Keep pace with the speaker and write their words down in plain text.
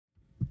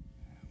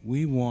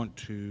We want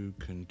to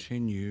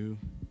continue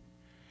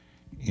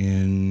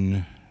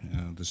in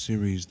the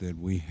series that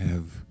we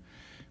have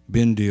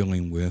been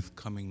dealing with,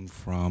 coming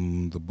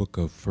from the book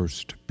of 1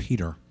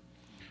 Peter.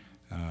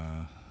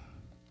 We're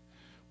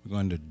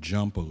going to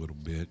jump a little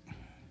bit.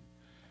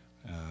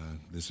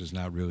 This is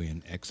not really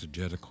an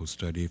exegetical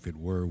study. If it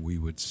were, we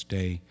would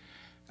stay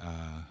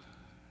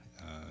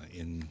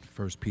in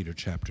 1 Peter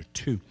chapter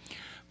 2.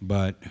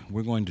 But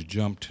we're going to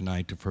jump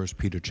tonight to 1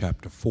 Peter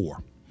chapter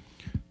 4.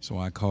 So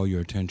I call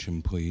your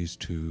attention, please,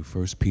 to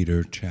 1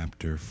 Peter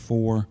chapter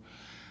 4.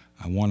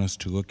 I want us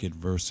to look at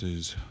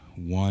verses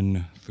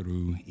 1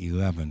 through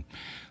 11.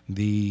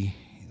 The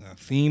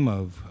theme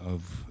of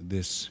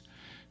this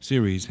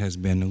series has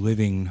been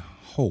living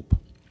hope.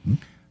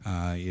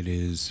 It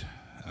is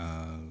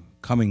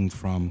coming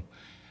from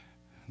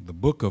the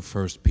book of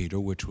 1 Peter,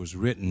 which was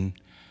written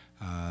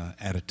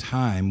at a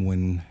time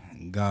when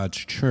God's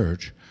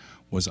church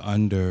was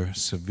under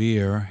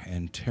severe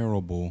and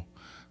terrible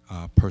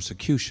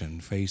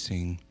persecution,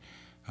 facing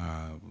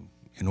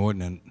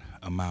inordinate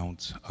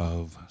amounts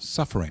of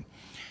suffering.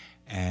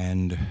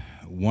 And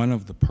one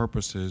of the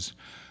purposes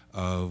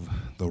of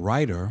the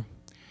writer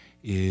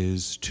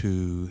is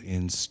to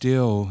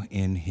instill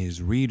in his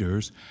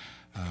readers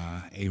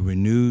a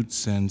renewed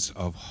sense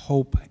of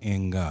hope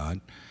in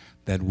God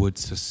that would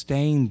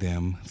sustain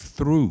them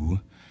through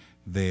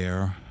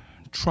their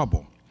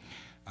trouble.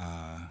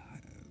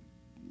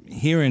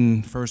 Here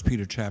in 1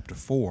 Peter chapter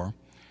 4,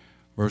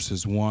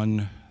 verses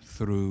 1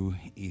 through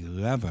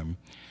 11,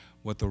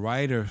 what the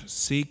writer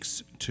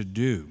seeks to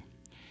do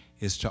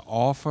is to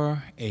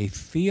offer a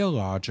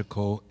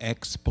theological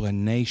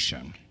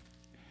explanation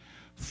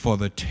for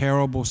the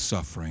terrible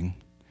suffering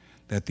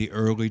that the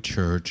early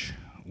church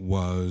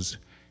was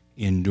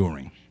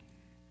enduring.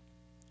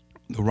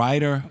 The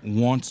writer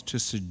wants to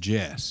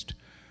suggest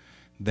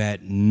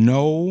that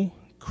no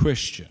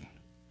Christian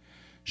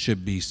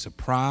should be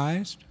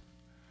surprised,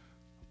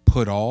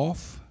 put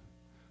off,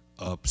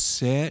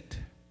 upset,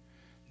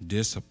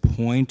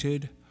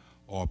 disappointed,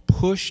 or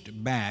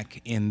pushed back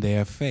in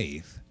their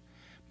faith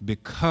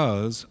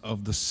because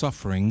of the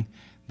suffering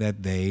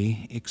that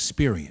they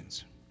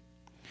experience.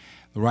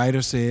 The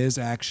writer says,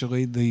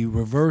 actually, the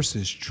reverse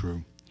is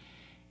true.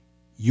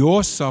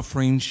 Your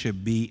suffering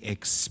should be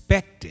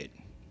expected.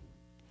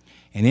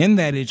 And in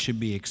that it should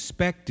be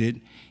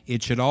expected,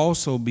 it should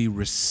also be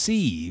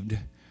received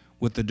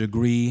with a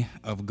degree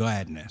of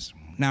gladness.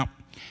 Now,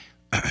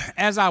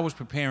 as I was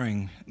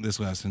preparing this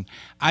lesson,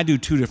 I do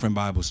two different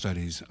Bible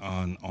studies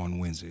on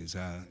Wednesdays,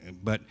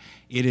 but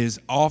it is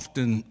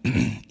often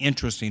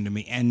interesting to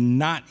me and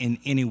not in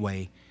any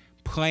way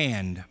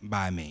planned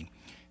by me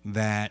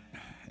that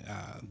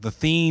the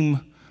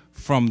theme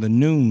from the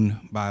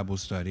noon Bible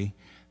study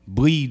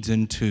bleeds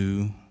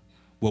into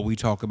what we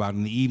talk about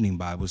in the evening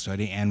Bible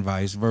study and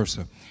vice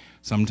versa.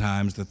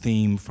 Sometimes the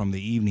theme from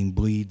the evening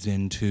bleeds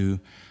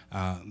into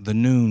the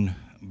noon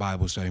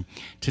Bible study.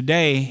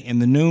 Today, in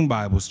the noon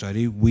Bible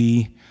study,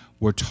 we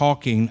were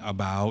talking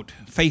about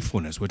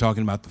faithfulness. We're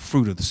talking about the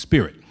fruit of the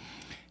Spirit.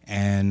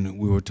 And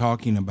we were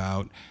talking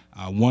about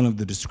one of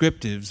the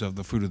descriptives of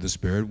the fruit of the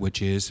Spirit,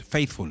 which is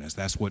faithfulness.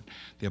 That's what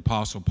the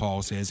Apostle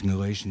Paul says in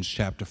Galatians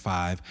chapter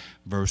 5,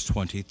 verse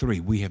 23.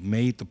 We have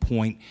made the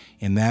point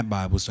in that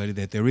Bible study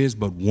that there is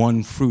but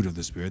one fruit of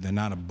the Spirit. They're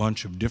not a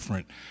bunch of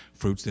different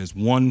fruits. There's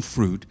one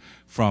fruit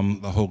from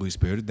the Holy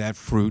Spirit. That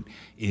fruit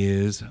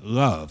is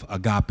love,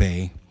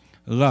 agape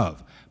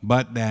love.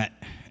 But that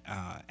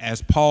as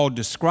Paul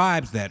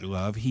describes that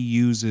love, he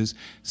uses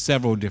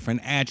several different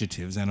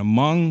adjectives, and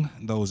among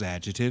those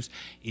adjectives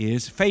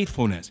is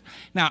faithfulness.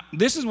 Now,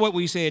 this is what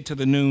we said to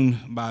the noon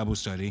Bible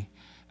study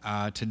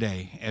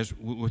today as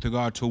with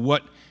regard to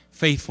what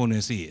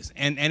faithfulness is.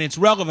 And it's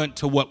relevant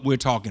to what we're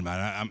talking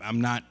about.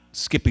 I'm not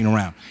skipping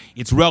around.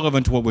 It's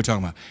relevant to what we're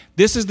talking about.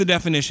 This is the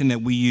definition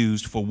that we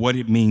used for what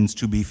it means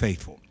to be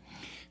faithful.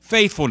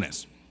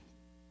 Faithfulness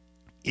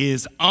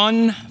is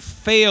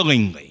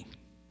unfailingly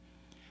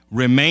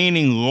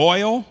remaining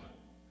loyal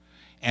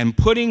and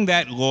putting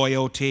that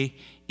loyalty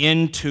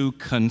into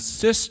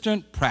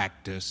consistent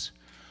practice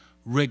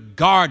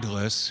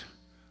regardless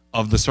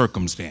of the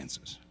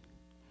circumstances.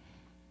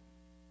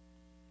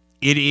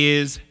 It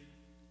is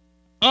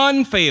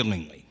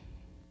unfailingly.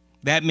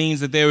 That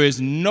means that there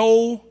is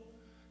no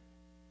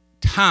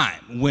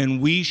time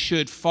when we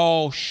should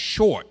fall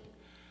short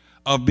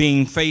of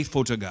being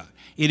faithful to God.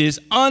 It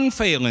is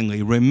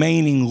unfailingly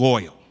remaining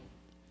loyal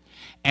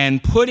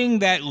and putting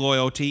that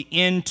loyalty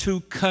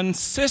into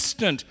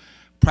consistent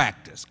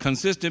practice.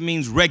 Consistent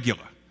means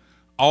regular,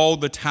 all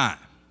the time,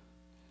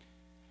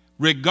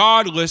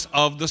 regardless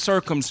of the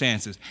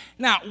circumstances.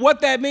 Now,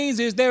 what that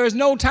means is there is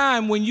no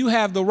time when you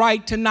have the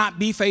right to not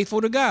be faithful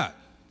to God.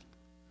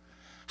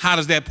 How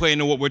does that play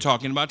into what we're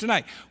talking about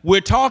tonight? We're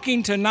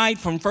talking tonight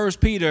from 1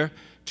 Peter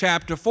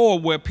chapter 4,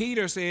 where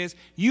Peter says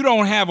you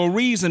don't have a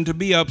reason to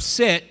be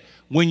upset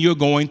when you're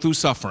going through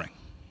suffering.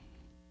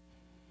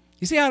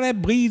 You see how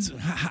that bleeds,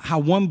 how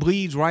one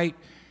bleeds right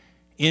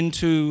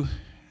into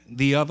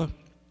the other?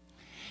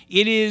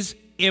 It is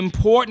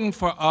important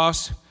for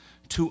us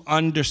to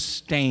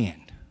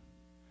understand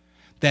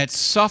that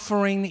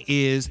suffering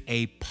is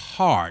a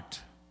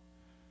part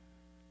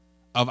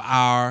of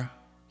our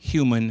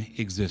human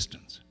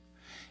existence.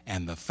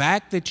 And the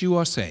fact that you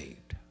are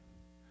saved,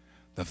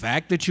 the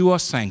fact that you are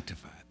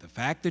sanctified, the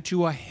fact that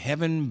you are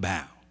heaven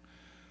bound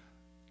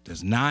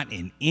does not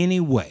in any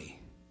way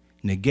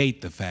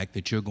negate the fact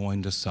that you're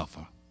going to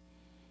suffer.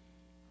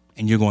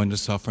 And you're going to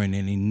suffer in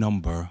any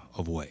number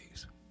of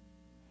ways.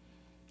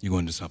 You're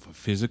going to suffer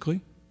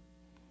physically.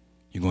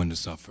 You're going to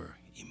suffer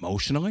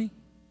emotionally.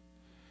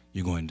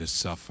 You're going to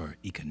suffer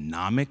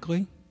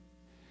economically.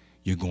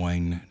 You're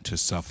going to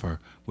suffer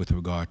with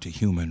regard to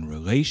human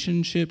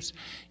relationships.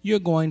 You're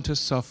going to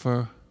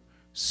suffer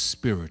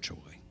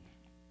spiritually.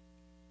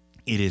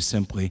 It is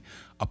simply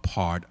a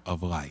part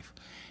of life.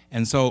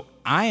 And so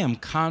I am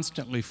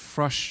constantly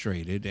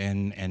frustrated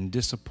and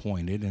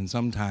disappointed and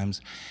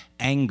sometimes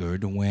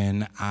angered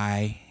when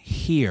I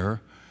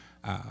hear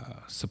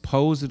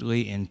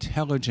supposedly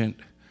intelligent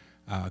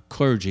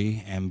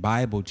clergy and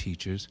Bible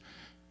teachers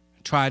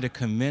try to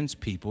convince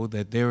people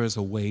that there is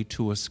a way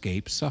to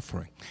escape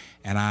suffering.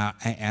 And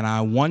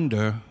I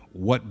wonder,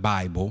 what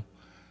Bible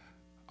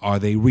are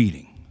they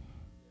reading?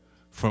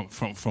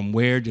 From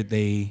where did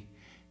they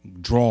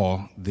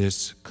draw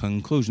this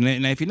conclusion?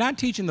 Now, if you're not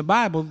teaching the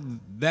Bible,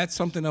 that's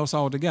something else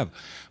altogether.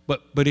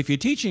 But if you're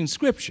teaching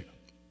Scripture,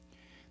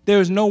 there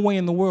is no way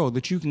in the world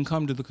that you can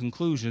come to the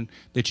conclusion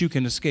that you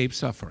can escape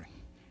suffering.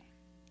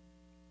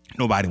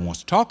 Nobody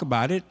wants to talk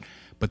about it,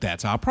 but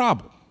that's our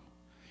problem.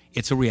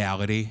 It's a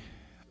reality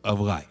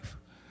of life.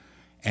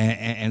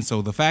 And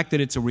so the fact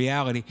that it's a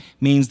reality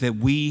means that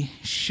we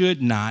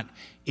should not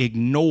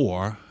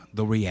ignore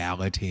the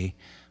reality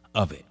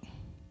of it.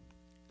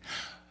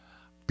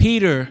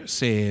 Peter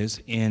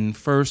says in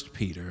 1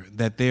 Peter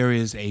that there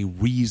is a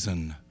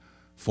reason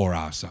for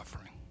our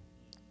suffering.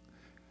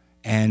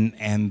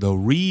 And the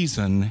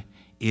reason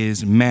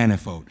is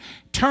manifold.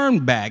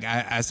 Turn back,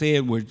 I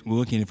said we're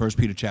looking at 1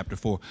 Peter chapter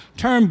 4.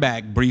 Turn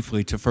back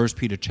briefly to 1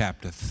 Peter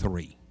chapter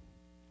 3.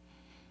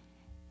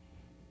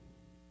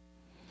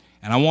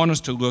 And I want us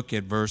to look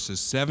at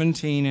verses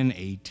 17 and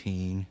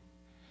 18,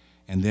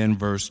 and then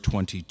verse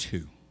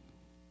 22.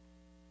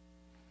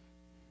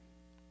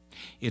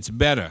 It's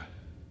better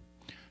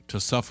to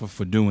suffer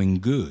for doing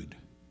good,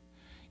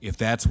 if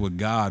that's what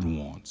God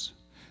wants,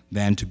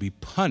 than to be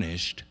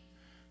punished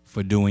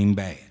for doing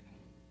bad.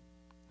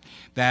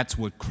 That's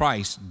what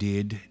Christ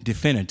did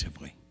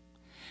definitively.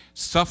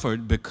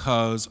 Suffered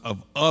because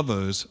of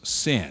others'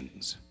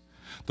 sins.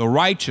 The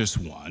righteous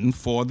one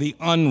for the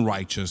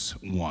unrighteous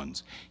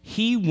ones.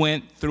 He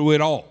went through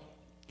it all,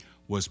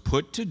 was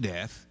put to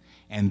death,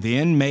 and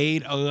then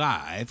made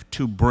alive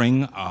to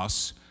bring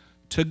us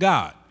to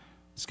God.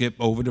 Skip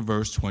over to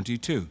verse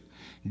 22.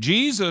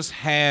 Jesus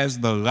has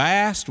the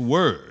last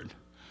word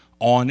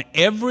on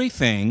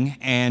everything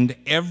and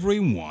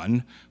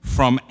everyone,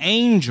 from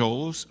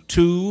angels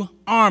to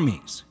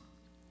armies.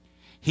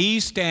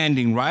 He's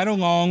standing right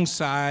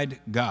alongside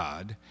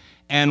God,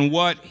 and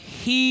what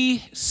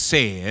he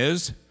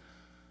says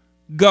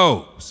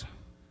goes.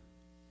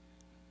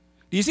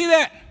 Do you see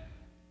that?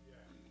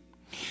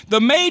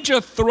 The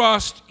major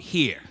thrust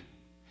here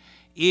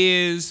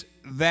is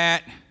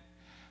that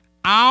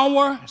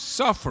our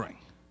suffering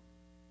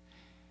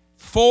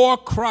for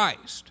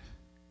Christ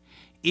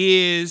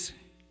is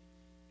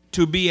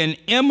to be an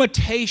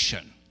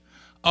imitation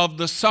of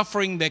the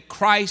suffering that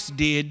Christ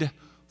did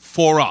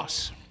for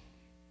us.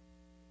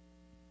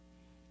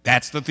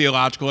 That's the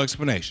theological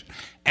explanation.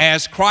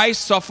 As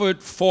Christ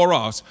suffered for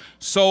us,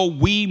 so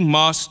we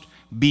must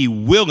be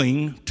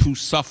willing to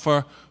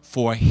suffer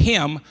for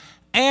him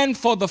and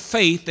for the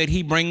faith that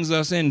he brings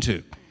us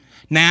into.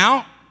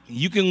 Now,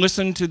 you can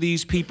listen to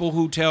these people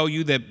who tell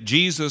you that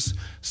Jesus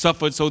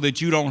suffered so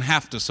that you don't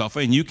have to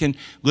suffer, and you can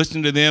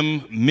listen to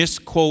them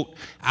misquote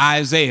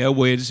Isaiah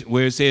where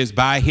it says,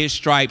 by his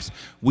stripes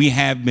we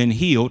have been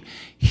healed.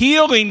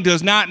 Healing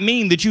does not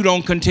mean that you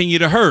don't continue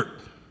to hurt.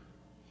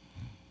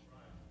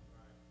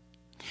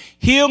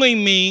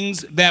 Healing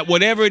means that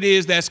whatever it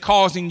is that's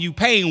causing you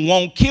pain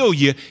won't kill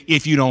you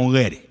if you don't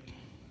let it.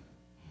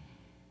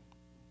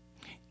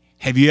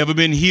 Have you ever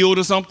been healed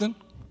of something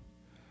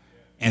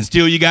and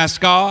still you got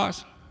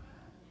scars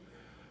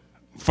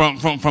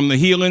from the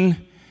healing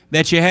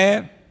that you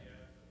had?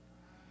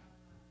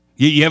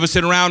 You ever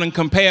sit around and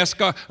compare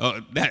scars?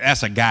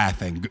 That's a guy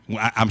thing.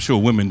 I'm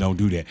sure women don't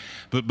do that.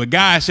 But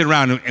guys sit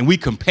around and we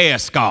compare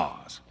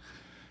scars.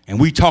 And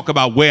we talk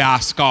about where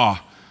our scar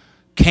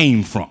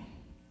came from.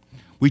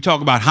 We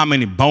talk about how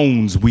many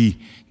bones we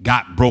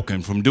got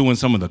broken from doing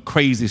some of the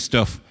crazy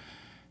stuff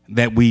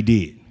that we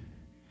did.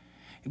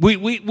 But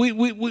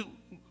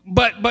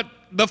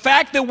the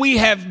fact that we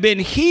have been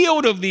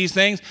healed of these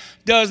things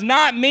does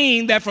not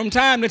mean that from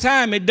time to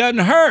time it doesn't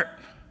hurt.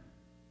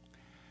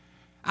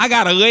 I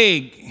got a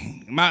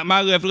leg,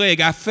 my left leg,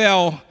 I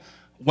fell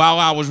while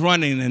I was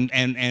running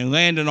and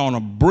landed on a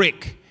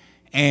brick,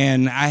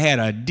 and I had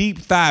a deep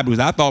thigh bruise.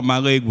 I thought my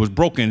leg was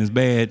broken as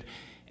bad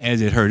as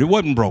it hurt. It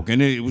wasn't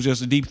broken. It was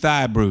just a deep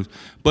thigh bruise.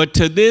 But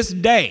to this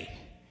day,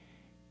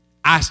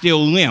 I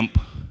still limp.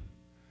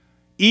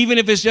 Even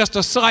if it's just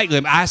a slight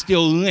limp, I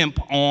still limp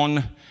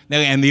on.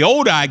 And the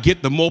older I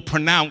get, the more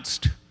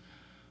pronounced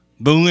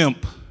the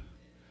limp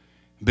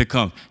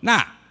becomes.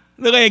 Now,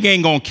 the leg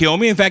ain't going to kill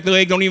me. In fact, the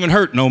leg don't even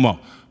hurt no more.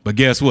 But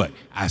guess what?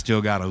 I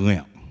still got a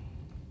limp.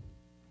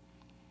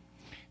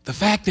 The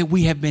fact that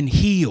we have been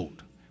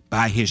healed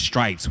by his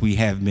stripes, we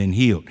have been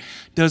healed,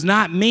 does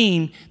not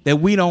mean that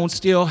we don't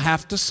still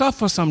have to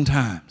suffer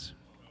sometimes.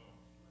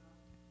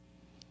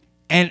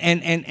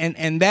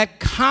 And that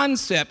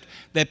concept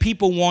that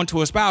people want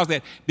to espouse,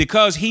 that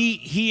because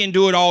he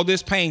endured all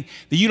this pain,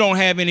 that you don't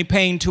have any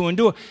pain to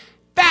endure,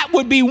 that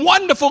would be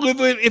wonderful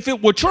if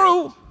it were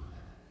true.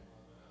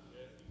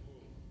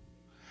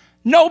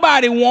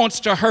 Nobody wants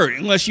to hurt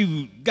unless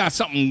you got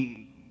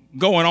something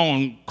going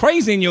on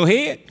crazy in your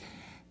head.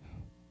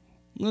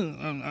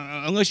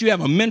 Unless you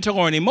have a mental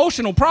or an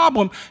emotional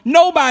problem,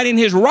 nobody in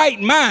his right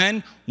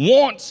mind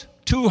wants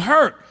to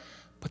hurt.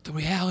 But the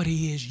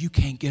reality is you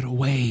can't get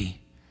away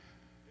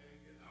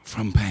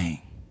from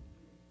pain.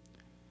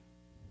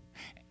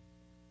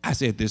 I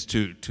said this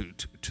to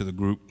the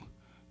group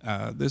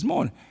this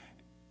morning.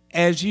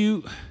 As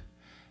you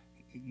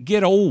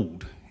get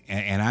old,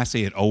 and I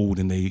said old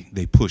and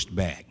they pushed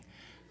back,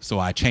 so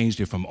I changed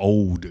it from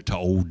old to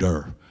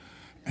older.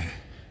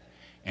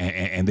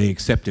 And they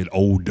accepted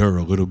older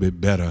a little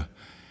bit better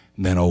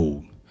than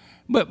old.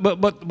 But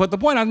the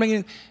point I was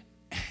making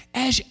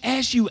is,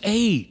 as you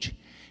age,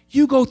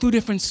 you go through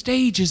different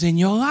stages in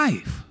your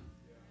life.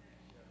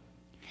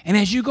 And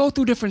as you go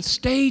through different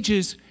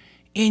stages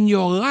in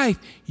your life,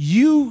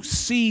 you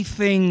see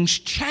things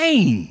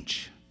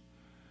change.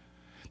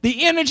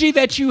 The energy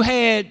that you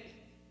had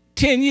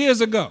 10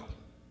 years ago,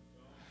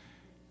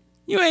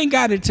 you ain't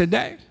got it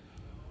today.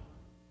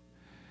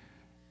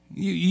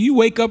 You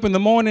wake up in the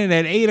morning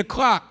at 8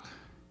 o'clock,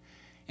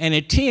 and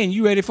at 10,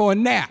 you ready for a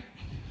nap.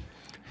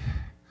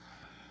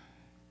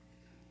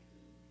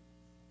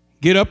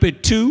 Get up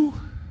at 2.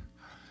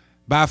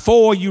 By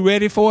 4, you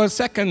ready for a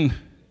second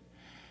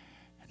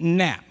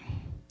nap.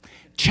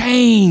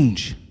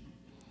 Change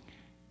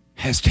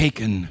has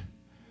taken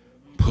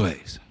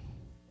place.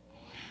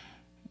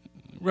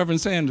 Reverend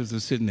Sanders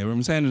is sitting there.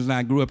 Reverend Sanders and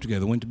I grew up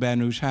together, went to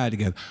Baton Rouge High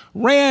together,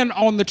 ran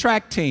on the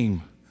track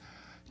team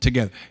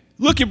together.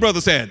 Look at Brother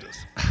Sanders.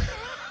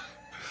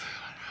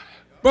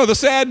 Brother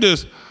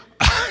Sanders,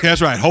 that's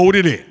right, hold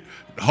it in.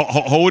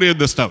 Hold in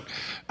the stuff.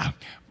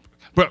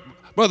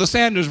 Brother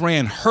Sanders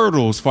ran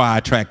hurdles for our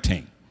track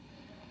team.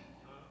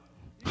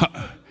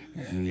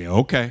 Yeah,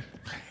 okay.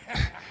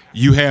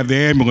 You have the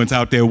ambulance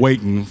out there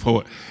waiting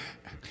for it.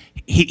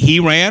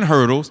 He ran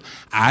hurdles.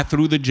 I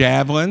threw the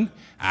javelin.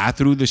 I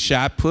threw the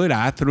shot put.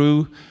 I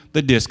threw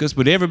the discus.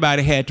 But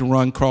everybody had to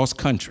run cross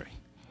country.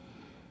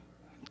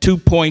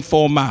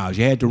 2.4 miles.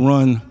 You had to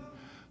run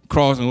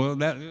cross.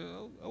 Well,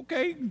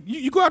 okay.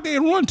 You go out there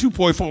and run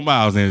 2.4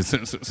 miles then,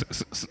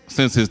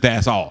 since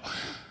that's all.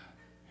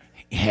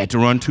 You had to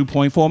run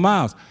 2.4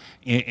 miles.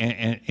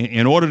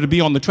 In order to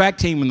be on the track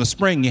team in the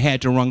spring, you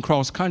had to run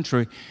cross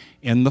country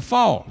in the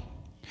fall.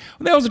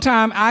 There was a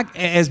time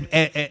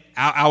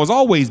I was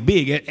always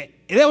big.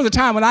 There was a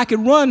time when I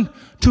could run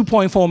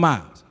 2.4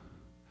 miles.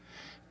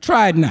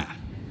 Try it now.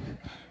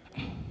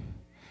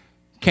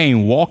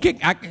 Can't walk it.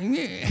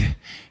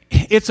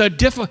 It's a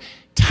different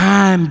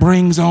time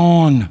brings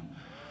on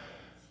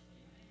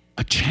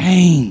a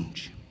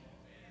change.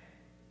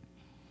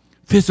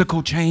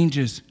 Physical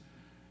changes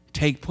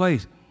take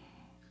place.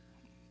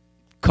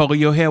 Color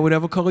your hair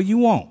whatever color you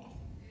want.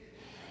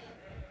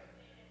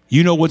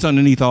 You know what's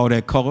underneath all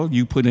that color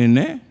you put in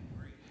there?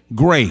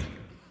 Gray.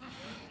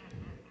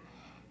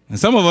 And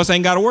some of us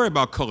ain't got to worry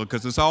about color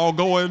because it's all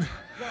going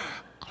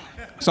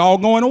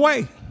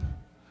away.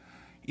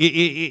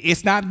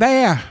 It's not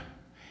there.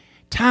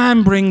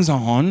 Time brings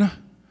on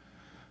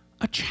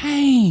a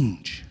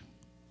change.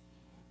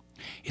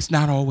 It's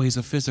not always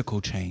a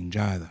physical change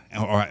either.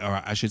 Or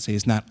I should say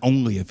it's not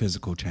only a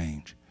physical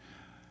change.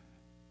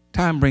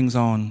 Time brings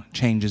on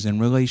changes in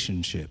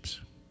relationships.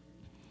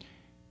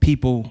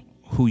 People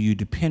who you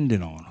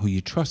depended on, who you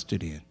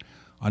trusted in,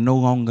 are no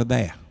longer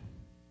there.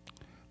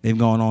 They've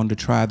gone on to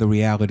try the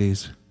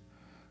realities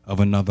of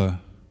another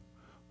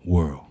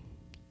world.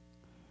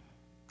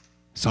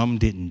 Some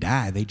didn't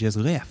die, they just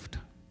left.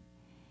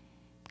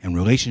 And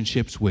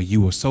relationships where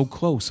you were so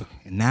close,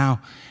 and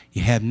now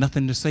you have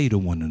nothing to say to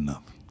one another.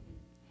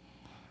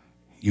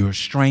 You're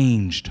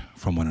estranged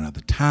from one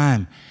another.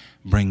 Time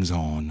brings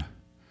on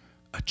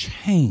a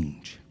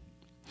change.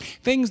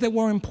 Things that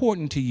were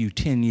important to you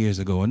 10 years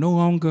ago are no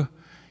longer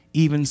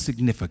even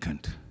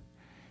significant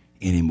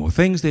anymore.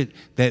 Things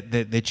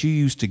that you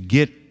used to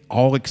get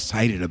all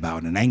excited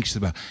about and anxious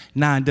about,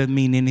 now it doesn't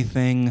mean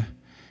anything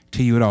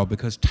to you at all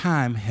because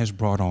time has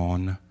brought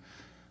on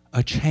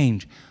a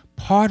change.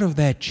 Part of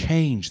that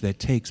change that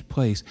takes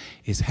place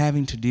is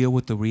having to deal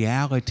with the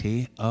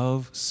reality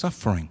of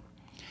suffering.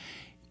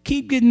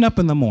 Keep getting up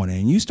in the morning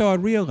and you start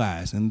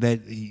realizing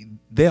that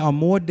there are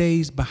more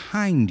days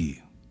behind you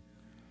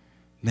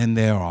than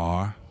there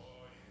are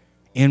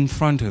in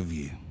front of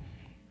you.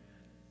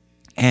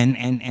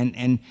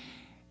 And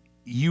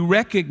you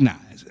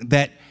recognize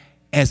that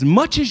as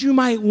much as you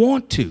might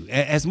want to,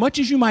 as much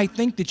as you might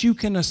think that you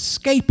can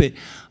escape it,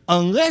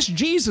 unless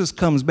Jesus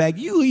comes back,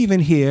 you leave in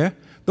here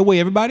the way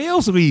everybody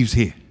else leaves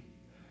here.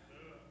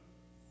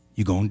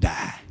 You're going to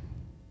die.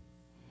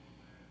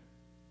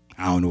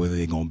 I don't know whether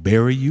they're going to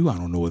bury you. I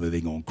don't know whether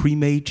they're going to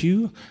cremate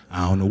you.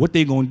 I don't know what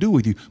they're going to do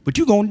with you, but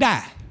you're going to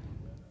die.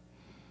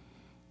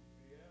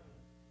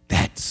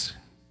 That's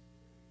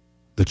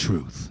the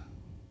truth.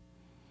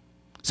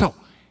 So,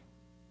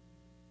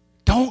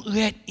 don't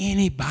let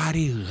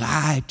anybody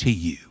lie to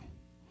you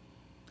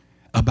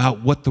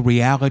about what the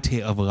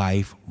reality of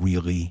life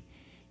really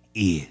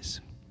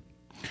is.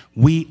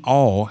 We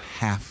all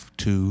have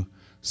to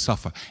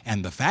suffer.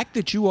 And the fact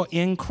that you are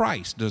in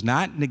Christ does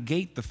not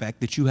negate the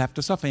fact that you have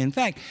to suffer. In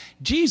fact,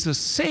 Jesus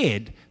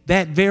said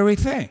that very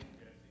thing.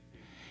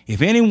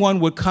 If anyone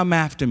would come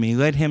after me,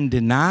 let him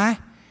deny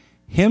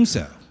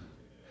himself,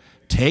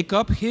 take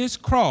up his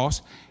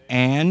cross,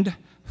 and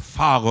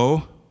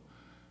follow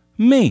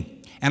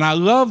me. And I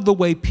love the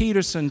way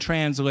Peterson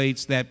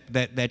translates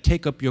that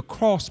take up your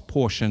cross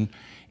portion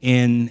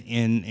in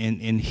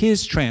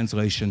his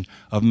translation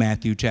of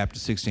Matthew chapter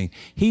 16.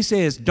 He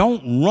says,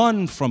 don't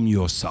run from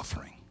your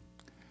suffering,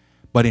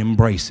 but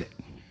embrace it.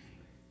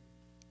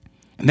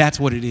 And that's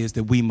what it is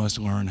that we must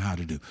learn how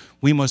to do.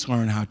 We must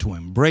learn how to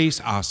embrace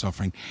our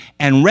suffering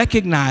and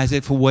recognize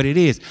it for what it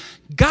is.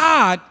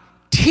 God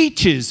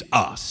teaches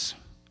us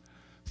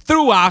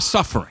through our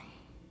suffering.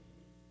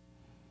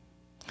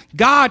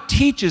 God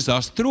teaches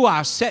us through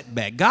our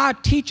setback.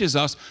 God teaches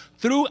us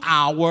through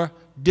our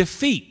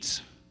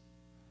defeats.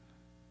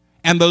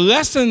 And the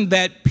lesson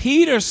that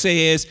Peter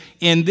says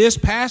in this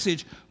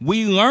passage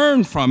we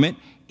learn from it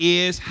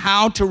is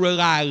how to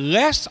rely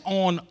less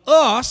on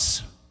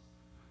us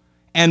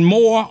and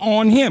more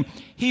on him.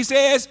 He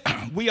says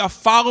we are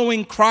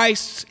following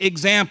Christ's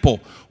example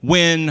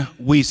when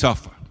we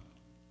suffer.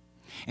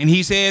 And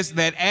he says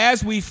that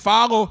as we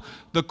follow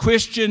the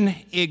Christian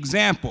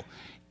example,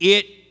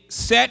 it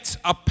sets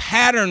a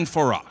pattern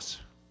for us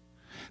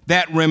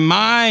that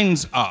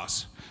reminds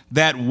us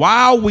that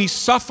while we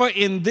suffer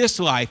in this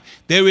life,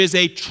 there is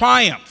a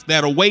triumph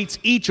that awaits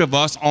each of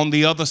us on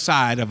the other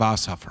side of our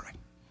suffering.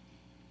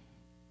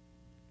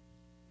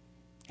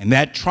 And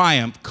that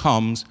triumph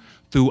comes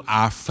through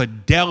our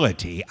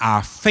fidelity,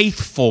 our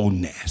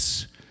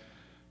faithfulness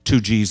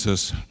to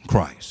Jesus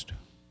Christ.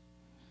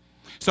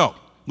 So,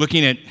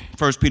 looking at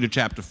 1 Peter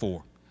chapter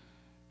 4,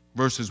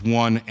 verses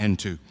 1 and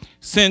 2.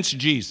 Since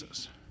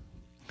Jesus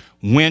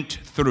went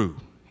through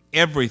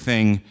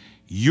everything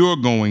you're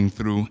going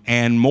through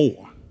and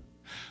more,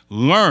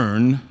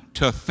 learn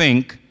to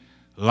think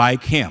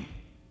like him.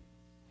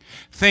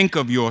 Think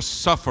of your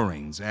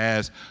sufferings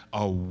as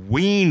a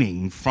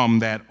weaning from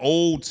that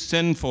old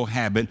sinful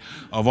habit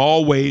of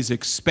always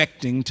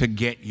expecting to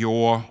get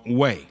your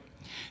way.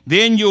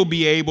 Then you'll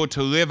be able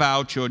to live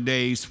out your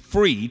days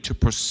free to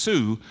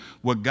pursue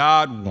what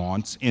God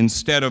wants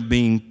instead of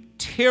being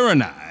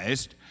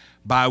tyrannized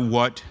by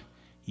what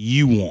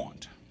you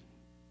want.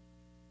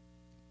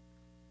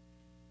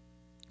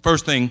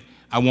 First thing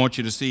I want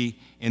you to see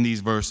in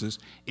these verses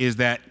is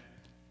that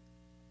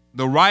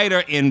the writer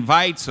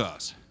invites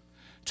us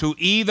to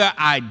either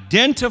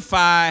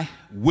identify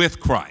with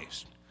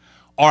Christ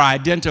or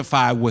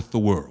identify with the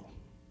world.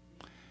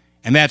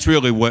 And that's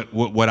really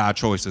what our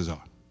choices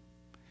are.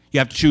 You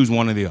have to choose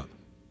one or the other.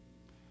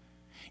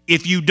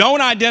 If you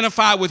don't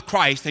identify with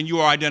Christ, then you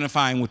are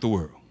identifying with the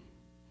world.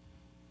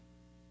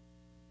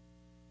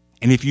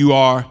 And if you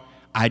are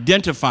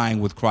identifying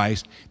with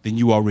Christ, then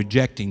you are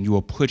rejecting, you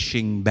are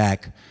pushing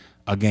back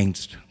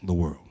against the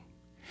world.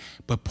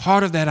 But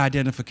part of that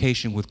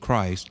identification with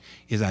Christ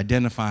is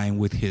identifying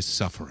with his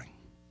suffering.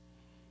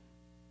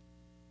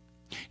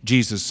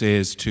 Jesus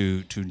says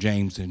to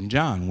James and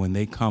John when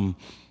they come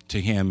to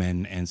him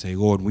and say,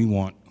 Lord, we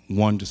want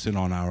one to sit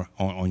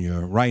on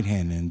your right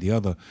hand and the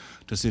other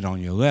to sit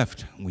on your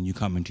left when you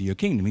come into your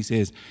kingdom. He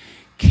says,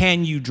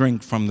 can you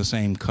drink from the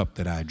same cup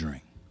that I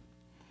drink?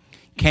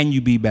 Can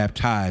you be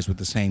baptized with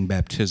the same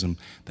baptism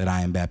that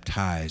I am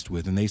baptized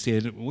with? And they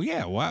said, well,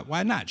 yeah,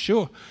 why not?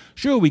 Sure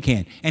we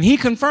can. And he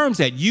confirms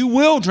that you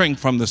will drink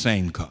from the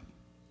same cup.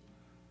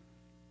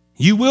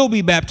 You will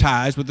be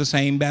baptized with the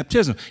same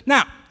baptism.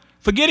 Now,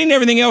 forgetting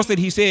everything else that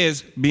he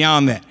says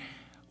beyond that,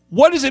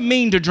 what does it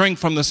mean to drink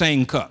from the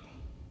same cup?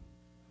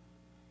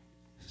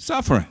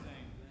 Suffering.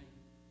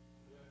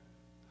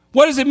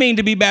 What does it mean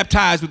to be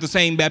baptized with the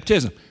same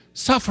baptism?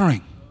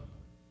 Suffering.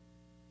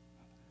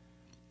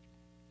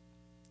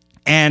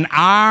 And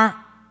our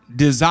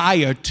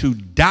desire to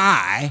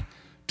die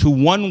to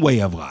one way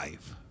of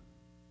life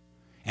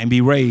and be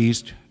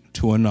raised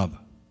to another.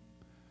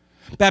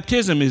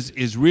 Baptism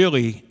is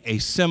really a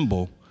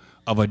symbol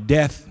of a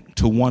death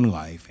to one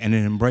life and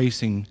an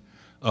embracing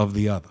of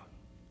the other.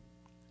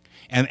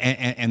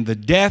 And the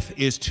death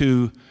is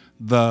to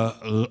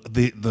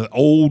the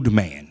old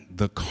man,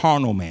 the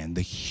carnal man,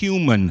 the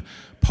human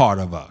part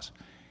of us.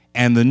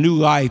 And the new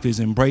life is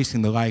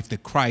embracing the life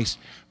that Christ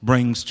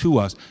brings to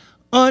us.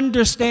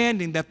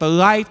 understanding that the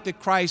life that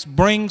Christ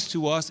brings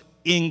to us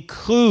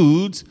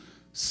includes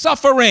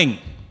suffering.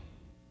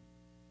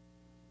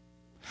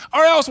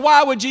 Or else,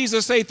 why would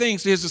Jesus say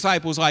things to his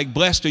disciples like,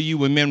 blessed are you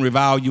when men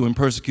revile you and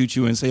persecute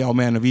you and say all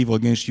manner of evil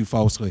against you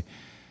falsely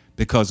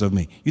because of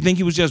me? You think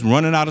he was just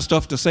running out of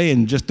stuff to say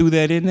and just threw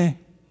that in there?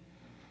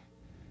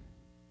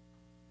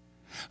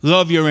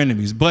 Love your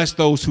enemies. Bless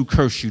those who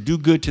curse you. Do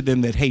good to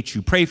them that hate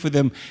you. Pray for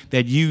them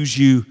that use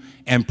you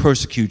and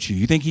persecute you.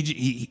 You think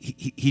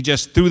he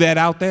just threw that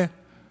out there?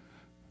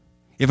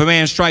 If a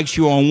man strikes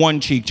you on one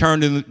cheek, turn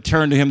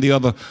to him the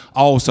other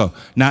also.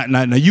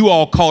 Now you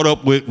all caught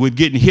up with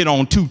getting hit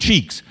on two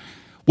cheeks.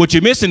 What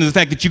you're missing is the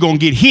fact that you're going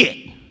to get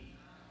hit.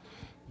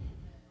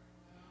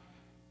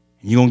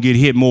 You're going to get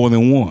hit more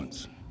than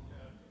once.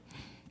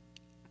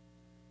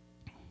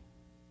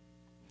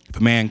 If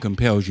a man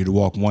compels you to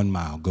walk 1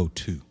 mile, go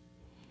 2.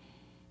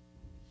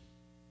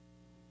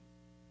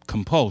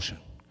 Compulsion.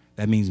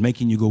 That means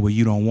making you go where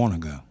you don't want to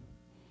go.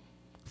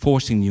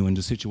 Forcing you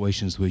into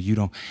situations where you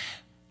don't.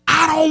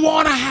 I don't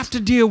want to have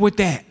to deal with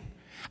that.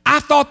 I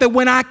thought that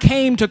when I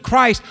came to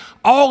Christ,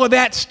 all of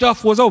that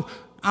stuff was over.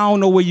 I don't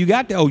know where you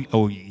got that.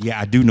 Oh, yeah,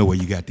 I do know where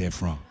you got that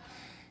from.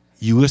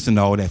 You listen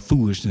to all that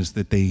foolishness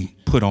that they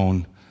put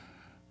on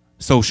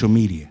social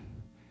media.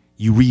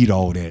 You read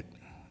all that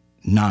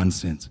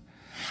nonsense.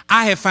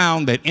 I have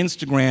found that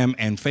Instagram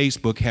and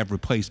Facebook have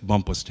replaced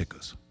bumper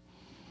stickers.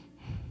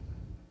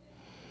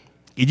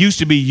 It used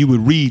to be you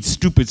would read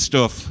stupid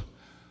stuff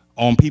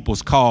on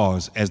people's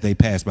cars as they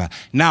pass by.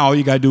 Now all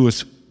you got to do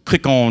is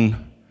click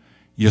on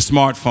your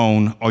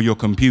smartphone or your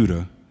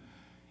computer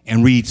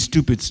and read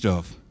stupid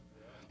stuff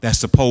that's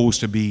supposed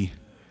to be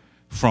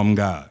from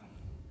God.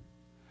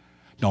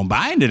 Don't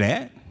buy into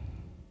that.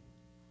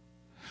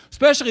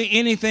 Especially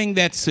anything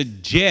that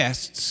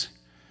suggests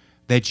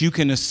that you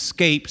can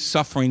escape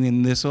suffering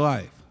in this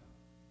life.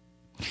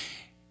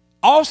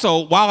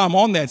 Also, while I'm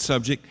on that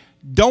subject,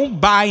 don't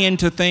buy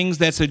into things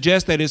that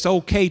suggest that it's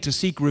okay to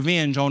seek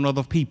revenge on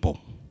other people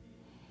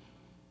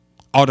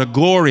or to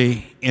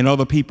glory in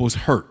other people's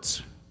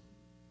hurts.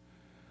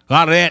 A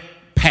lot of that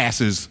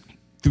passes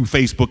through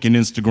Facebook and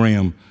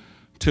Instagram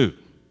too.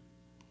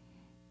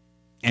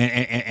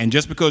 And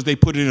just because they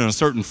put it in a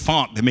certain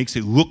font that makes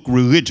it look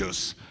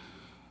religious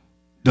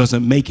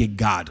doesn't make it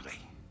godly.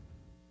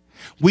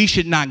 We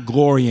should not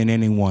glory in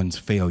anyone's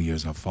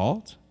failures or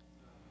faults.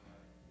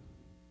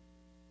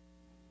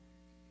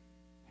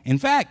 In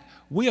fact,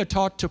 we are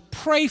taught to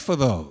pray for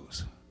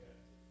those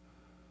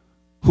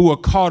who are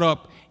caught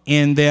up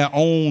in their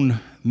own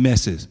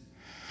messes.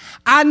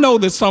 I know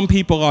that some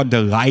people are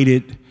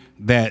delighted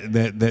that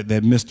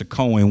Mr.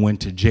 Cohen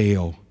went to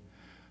jail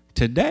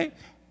today.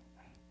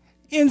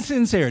 In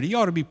sincerity, you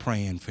ought to be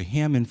praying for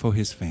him and for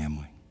his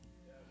family.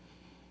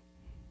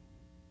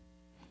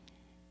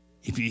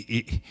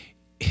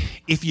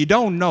 If you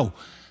don't know,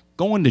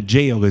 going to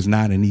jail is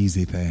not an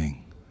easy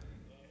thing.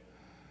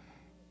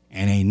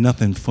 And ain't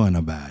nothing fun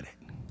about it.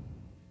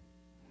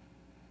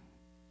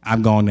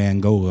 I've gone there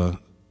and go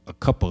a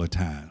couple of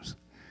times.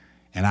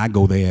 And I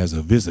go there as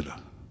a visitor.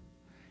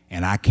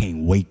 And I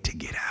can't wait to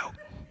get out.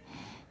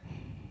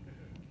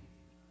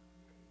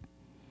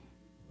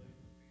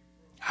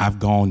 I've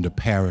gone to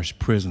parish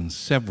prison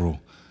several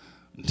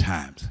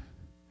times.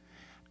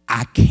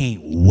 I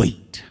can't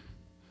wait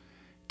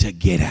to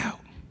get out.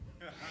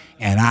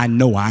 And I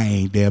know I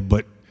ain't there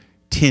but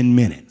 10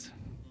 minutes.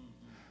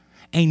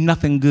 Ain't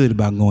nothing good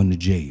about going to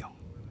jail.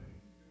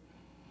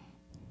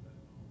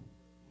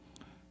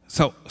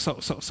 So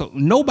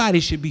nobody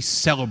should be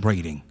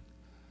celebrating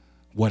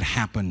what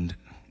happened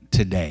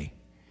today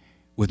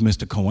with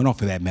Mr. Cohen, or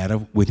for that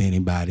matter, with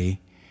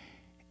anybody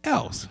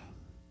else.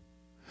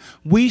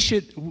 We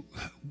should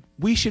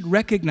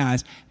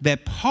recognize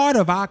that part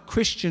of our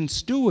Christian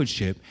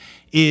stewardship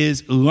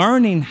is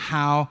learning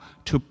how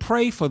to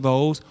pray for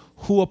those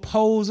who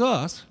oppose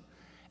us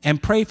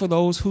and pray for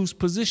those whose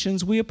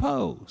positions we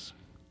oppose.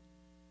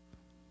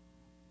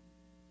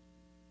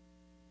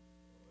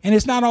 And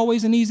it's not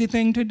always an easy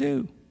thing to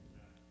do.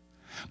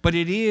 But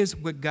it is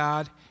what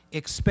God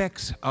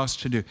expects us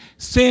to do.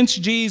 Since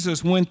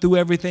Jesus went through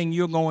everything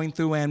you're going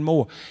through and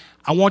more,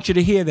 I want you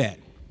to hear that.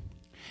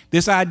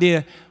 This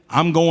idea,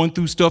 I'm going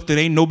through stuff that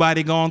ain't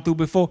nobody gone through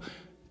before,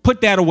 put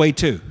that away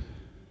too.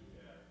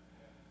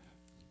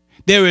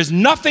 There is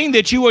nothing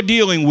that you are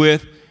dealing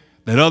with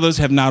that others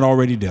have not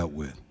already dealt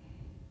with.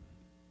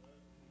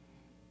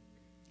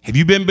 Have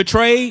you been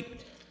betrayed?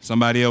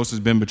 Somebody else has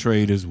been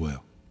betrayed as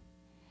well.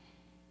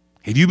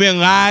 Have you been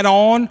lied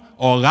on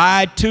or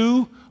lied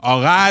to or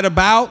lied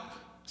about?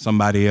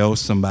 Somebody else,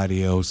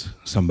 somebody else,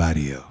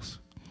 somebody else.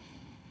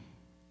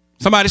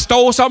 Somebody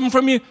stole something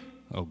from you?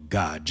 Oh,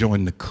 God,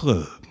 join the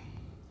club.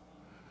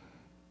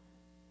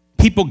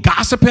 People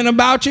gossiping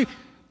about you?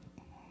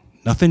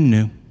 Nothing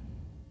new.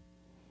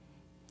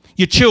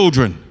 Your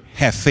children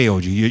have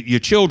failed you. Your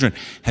children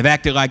have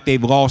acted like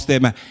they've lost their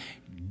mind.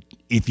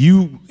 If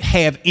you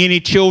have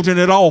any children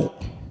at all,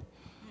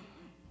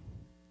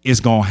 it's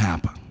going to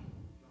happen.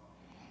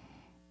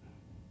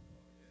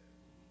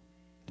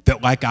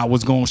 felt like I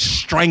was going to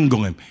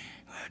strangle him.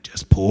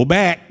 Just pull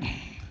back.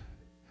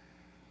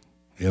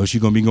 Else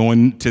you're going to be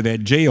going to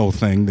that jail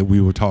thing that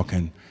we were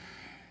talking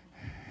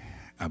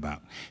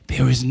about.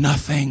 There is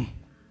nothing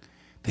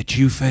that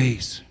you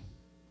face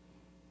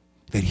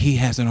that he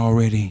hasn't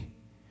already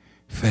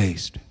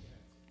faced.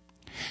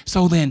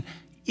 So then,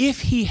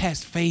 if he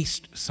has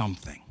faced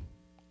something,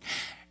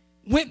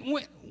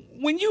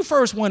 when you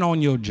first went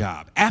on your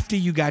job, after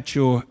you got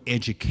your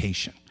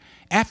education,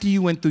 after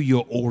you went through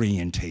your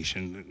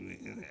orientation,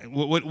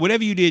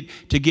 whatever you did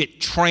to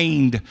get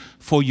trained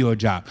for your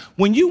job,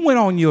 when you went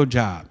on your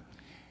job,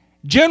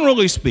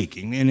 generally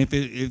speaking, and if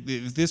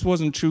this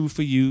wasn't true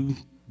for you,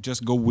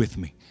 just go with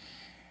me.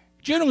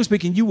 Generally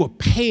speaking, you were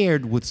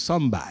paired with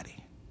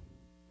somebody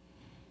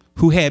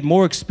who had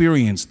more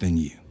experience than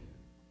you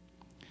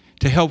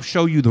to help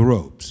show you the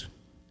ropes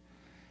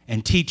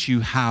and teach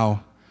you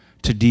how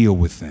to deal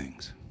with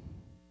things.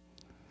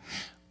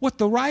 What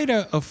the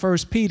writer of 1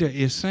 Peter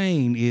is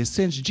saying is,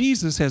 since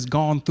Jesus has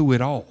gone through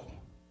it all,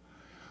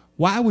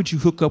 why would you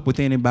hook up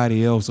with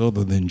anybody else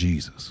other than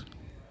Jesus?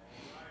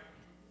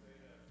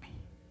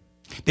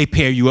 They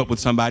pair you up with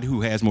somebody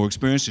who has more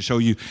experience to show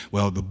you,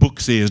 well, the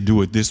book says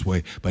do it this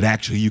way, but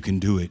actually you can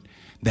do it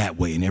that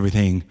way and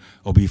everything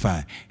will be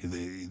fine.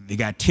 They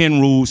got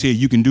 10 rules here.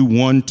 You can do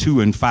 1,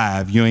 2, and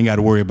 5. You ain't got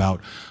to worry about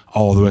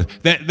all the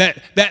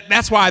rest.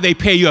 That's why they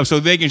pair you up,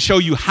 so they can show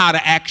you how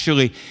to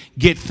actually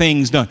get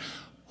things done.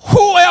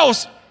 Who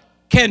else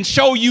can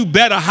show you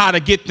better how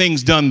to get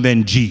things done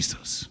than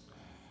Jesus?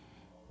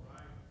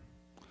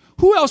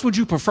 Who else would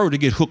you prefer to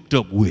get hooked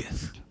up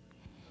with?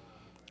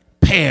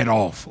 Paired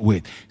off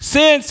with?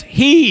 Since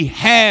he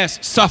has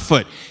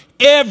suffered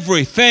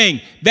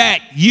everything that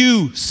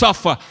you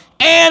suffer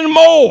and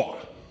more,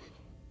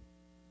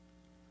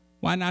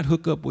 why not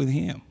hook up with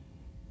him?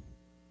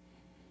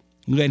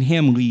 Let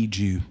him lead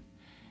you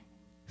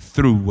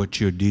through what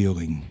you're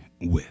dealing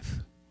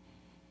with.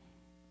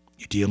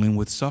 You're dealing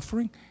with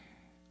suffering?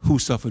 Who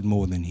suffered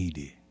more than he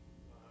did?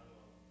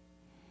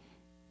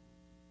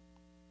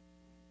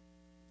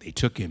 They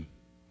took him.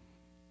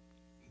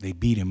 They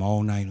beat him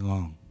all night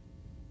long.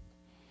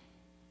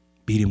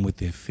 Beat him with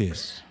their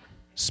fists,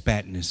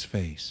 spat in his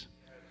face,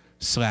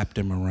 slapped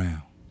him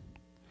around.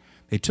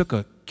 They took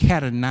a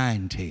cat of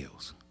nine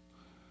tails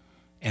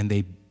and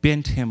they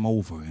bent him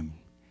over him,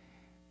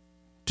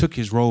 took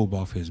his robe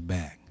off his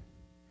back,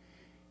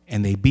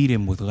 and they beat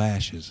him with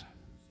lashes,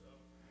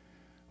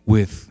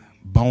 with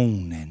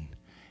bone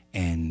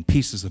and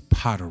pieces of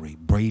pottery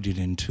braided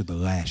into the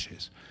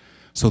lashes,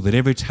 so that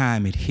every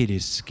time it hit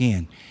his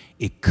skin,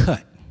 it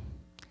cut,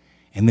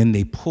 and then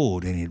they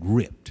pulled and it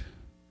ripped.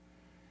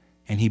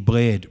 And he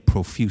bled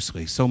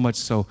profusely, so much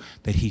so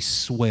that he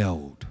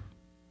swelled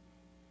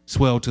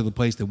to the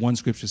place that one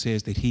scripture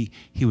says that he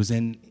was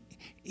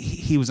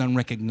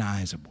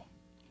unrecognizable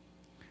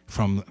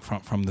from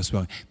the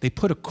swelling. They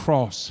put a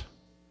cross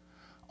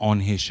on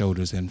his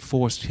shoulders and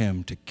forced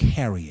him to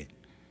carry it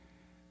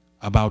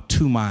about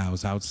 2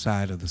 miles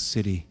outside of the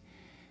city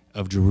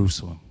of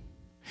Jerusalem.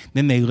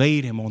 Then they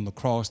laid him on the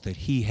cross that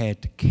he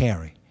had to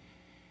carry,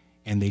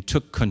 and they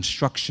took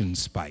construction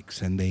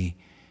spikes and they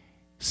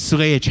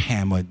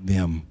sledgehammered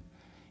them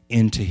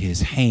into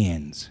his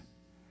hands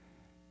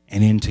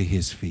and into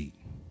his feet.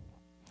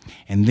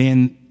 And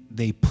then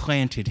they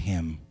planted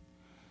him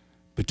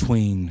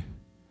between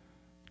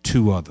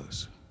two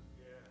others,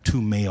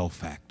 two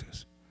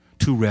malefactors,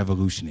 two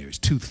revolutionaries,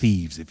 two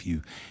thieves, if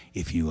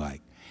you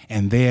like.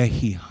 And there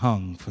he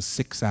hung for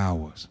 6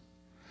 hours,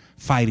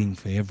 fighting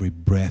for every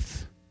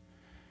breath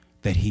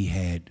that he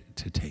had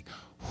to take.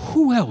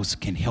 Who else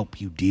can help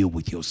you deal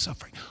with your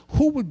suffering?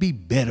 Who would be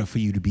better for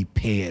you to be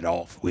paired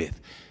off with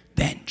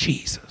than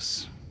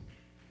Jesus?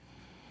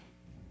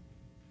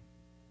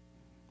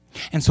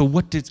 And so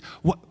what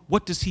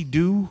does he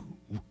do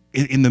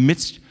in the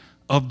midst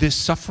of this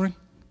suffering?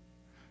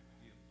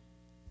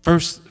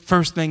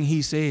 First thing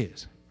he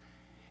says,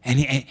 and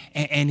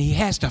he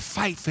has to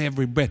fight for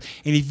every breath.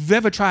 And if you've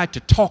ever tried to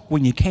talk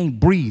when you can't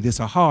breathe, it's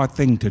a hard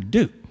thing to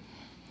do.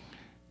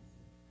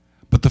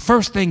 But the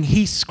first thing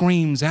he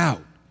screams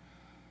out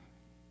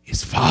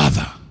is,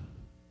 Father,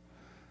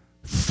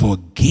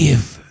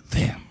 forgive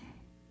them.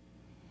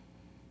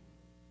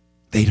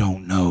 They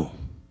don't know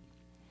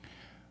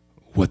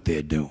what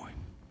they're doing.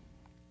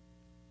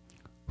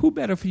 Who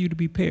better for you to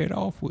be paired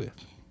off with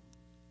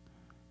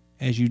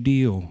as you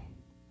deal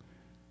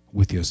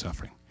with your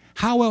suffering?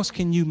 How else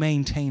can you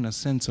maintain a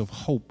sense of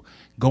hope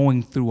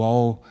going through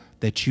all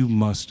that you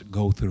must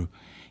go through?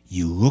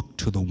 You look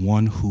to the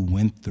one who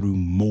went through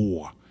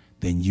more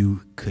than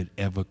you could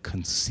ever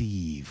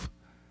conceive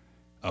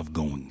of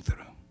going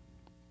through.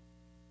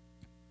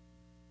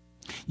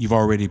 You've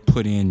already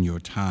put in your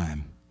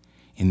time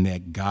in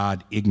that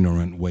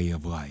God-ignorant way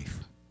of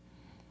life,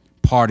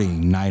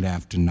 partying night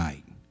after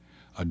night,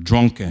 a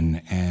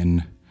drunken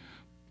and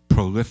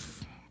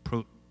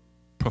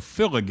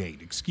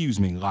profligate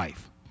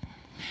life.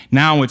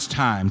 Now it's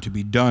time to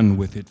be done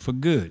with it for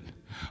good.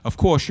 Of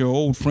course, your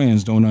old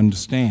friends don't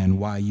understand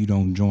why you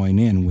don't join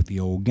in with the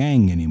old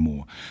gang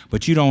anymore,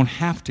 but you don't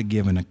have to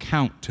give an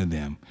account to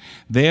them.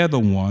 They're the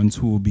ones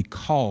who will be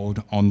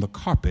called on the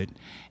carpet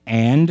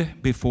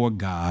and before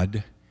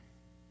God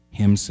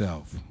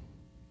Himself.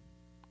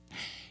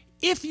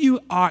 If you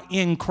are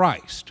in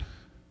Christ,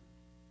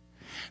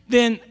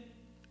 then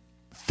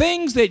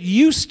things that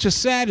used to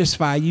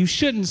satisfy you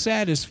shouldn't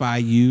satisfy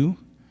you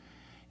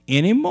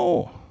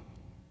anymore.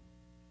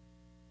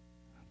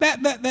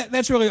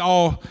 That's really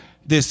all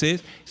this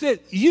is. He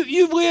said,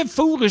 you've lived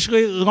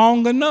foolishly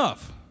long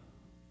enough.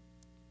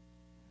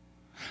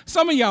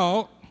 Some of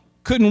y'all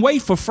couldn't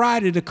wait for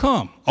Friday to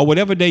come, or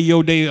whatever day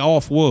your day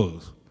off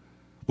was,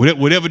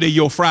 whatever day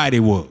your Friday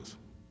was.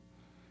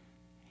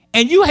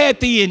 And you had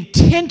the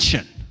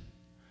intention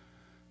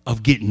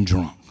of getting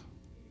drunk.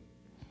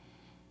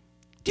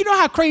 Do you know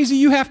how crazy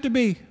you have to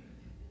be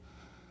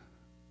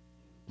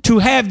to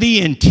have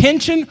the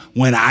intention,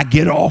 when I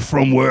get off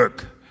from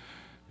work,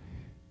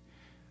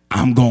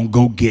 I'm going to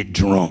go get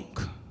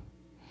drunk?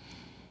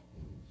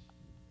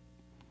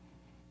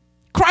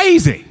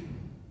 Crazy.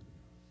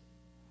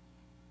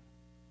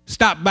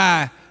 Stop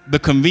by the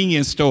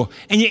convenience store,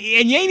 and you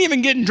ain't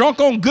even getting drunk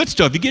on good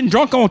stuff. You're getting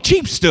drunk on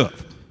cheap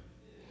stuff.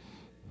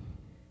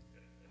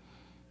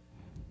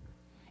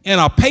 In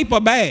a paper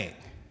bag.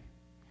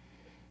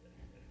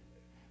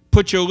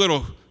 Put your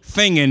little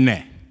thing in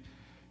there.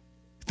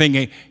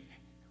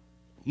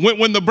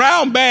 When the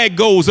brown bag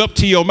goes up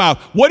to your mouth,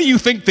 what do you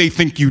think they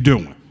think you're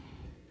doing?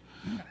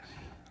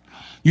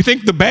 You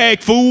think the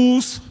bag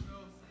fools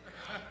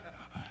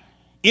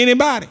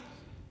anybody?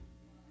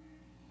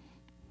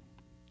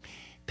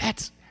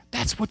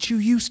 That's what you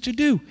used to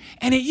do.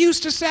 And it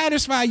used to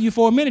satisfy you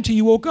for a minute till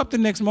you woke up the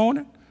next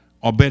morning,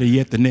 or better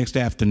yet, the next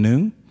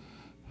afternoon.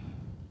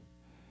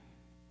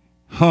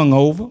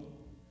 Hungover,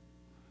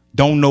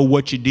 don't know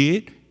what you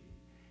did.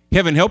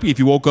 Heaven help you if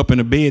you woke up in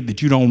a bed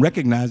that you don't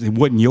recognize it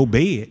wasn't your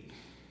bed.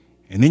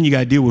 And then you got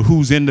to deal with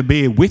who's in the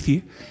bed with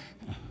you.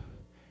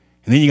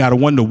 And then you got to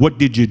wonder, what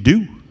did you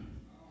do?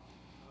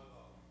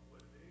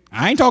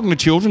 I ain't talking to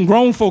children,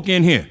 grown folk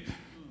in here.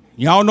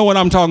 Y'all know what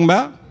I'm talking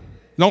about?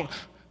 No.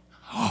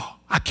 Oh,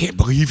 I can't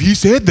believe he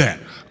said that.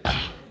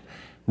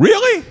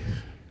 Really?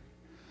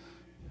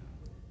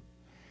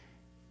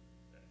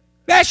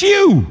 That's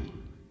you.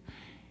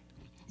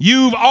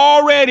 You've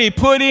already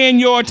put in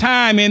your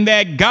time in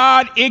that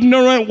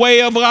God-ignorant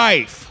way of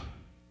life.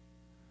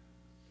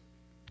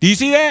 Do you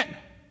see that?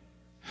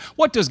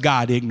 What does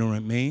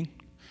God-ignorant mean?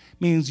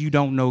 It means you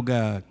don't know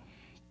God.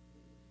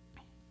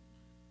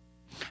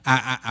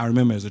 I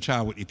remember as a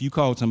child, if you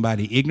called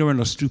somebody ignorant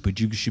or stupid,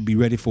 you should be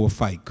ready for a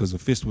fight because a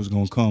fist was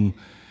going to come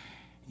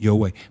your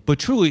way. But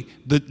truly,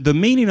 the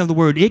meaning of the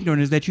word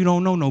ignorant is that you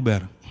don't know no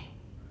better.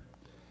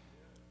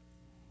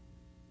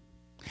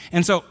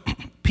 And so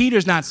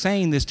Peter's not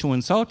saying this to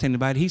insult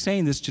anybody. He's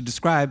saying this to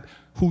describe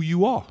who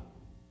you are.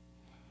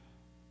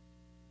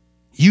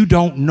 You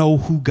don't know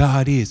who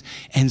God is.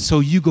 And so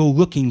you go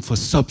looking for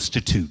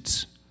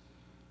substitutes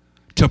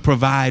to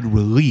provide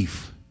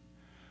relief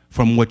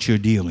from what you're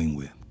dealing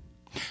with.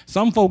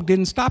 Some folk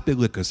didn't stop at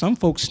liquor. Some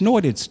folks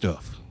snorted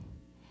stuff.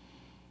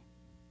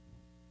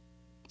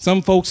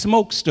 Some folks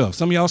smoked stuff.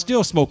 Some of y'all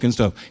still smoking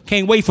stuff.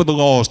 Can't wait for the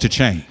laws to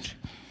change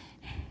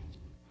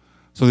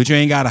so that you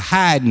ain't got to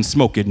hide and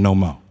smoke it no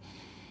more.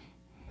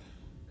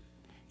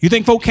 You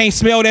think folk can't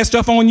smell that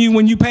stuff on you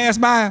when you pass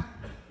by?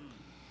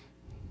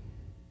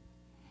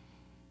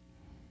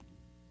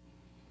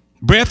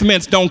 Breath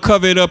mints don't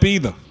cover it up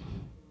either.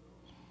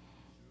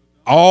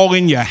 All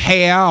in your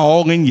hair,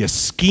 all in your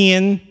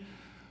skin.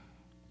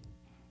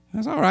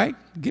 That's all right.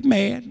 Get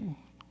mad.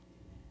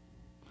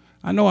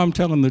 I know I'm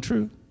telling the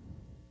truth.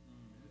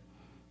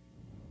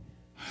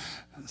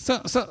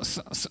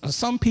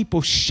 Some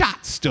people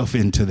shot stuff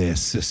into their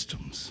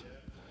systems.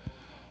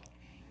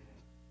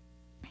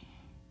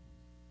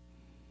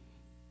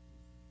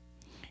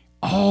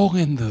 All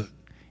in the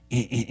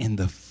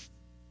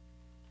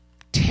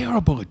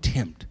terrible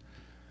attempt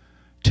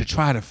to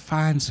try to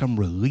find some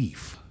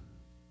relief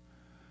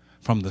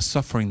from the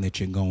suffering that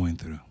you're going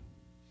through.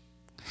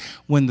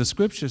 When the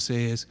scripture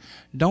says,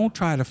 don't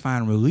try to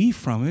find relief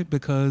from it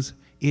because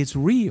it's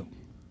real.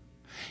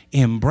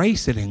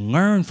 Embrace it and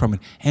learn from it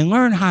and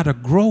learn how to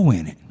grow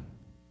in it.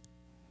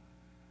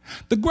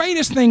 The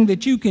greatest thing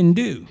that you can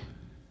do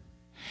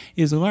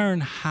is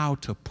learn how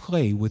to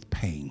play with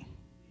pain.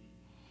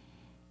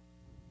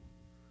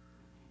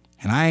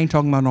 And I ain't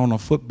talking about on a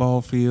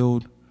football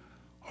field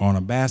or on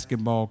a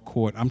basketball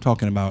court. I'm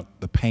talking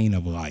about the pain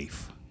of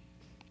life.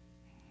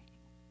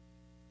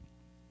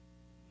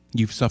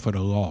 You've suffered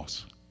a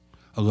loss.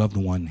 A loved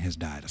one has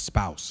died, a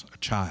spouse, a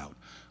child,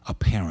 a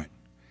parent.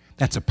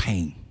 That's a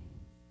pain.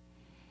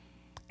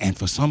 And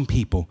for some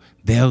people,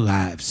 their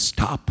lives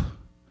stop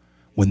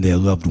when their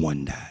loved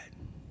one died.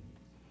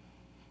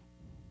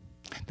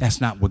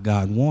 That's not what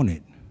God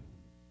wanted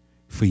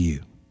for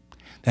you.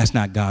 That's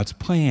not God's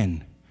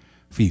plan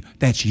for you.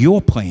 That's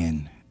your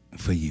plan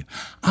for you.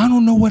 I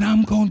don't know what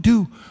I'm going to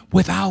do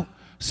without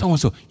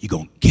so-and-so. You're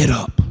going to get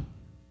up.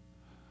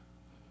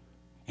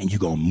 and you're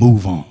going to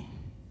move on.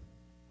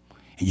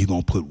 And you're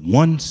going to put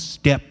one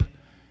step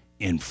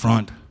in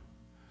front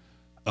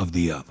of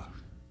the other.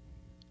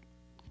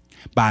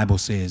 Bible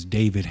says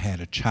David had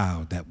a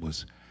child that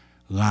was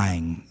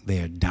lying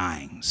there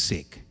dying,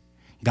 sick.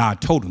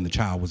 God told him the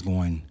child was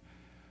going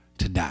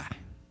to die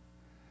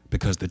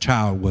because the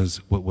child was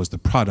the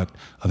product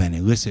of an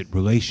illicit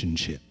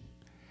relationship.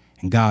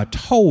 And God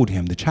told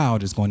him the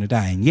child is going to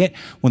die. And yet,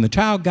 when the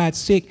child got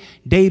sick,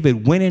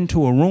 David went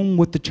into a room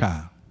with the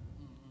child.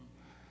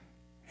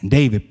 And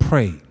David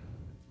prayed.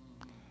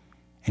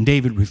 And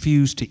David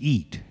refused to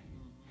eat.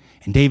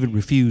 And David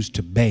refused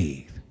to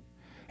bathe.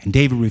 And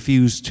David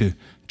refused to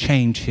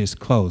change his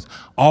clothes,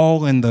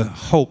 all in the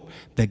hope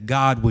that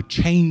God would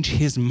change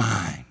his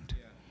mind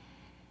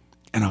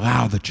and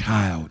allow the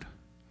child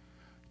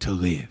to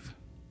live.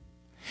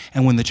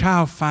 And when the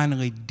child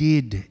finally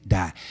did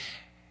die,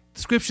 the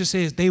scripture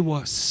says they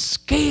were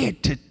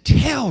scared to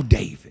tell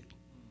David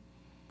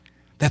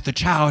that the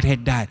child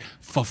had died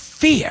for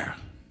fear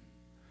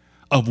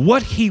of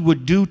what he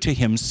would do to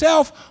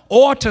himself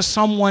or to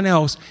someone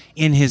else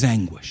in his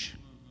anguish.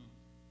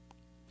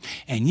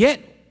 And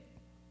yet,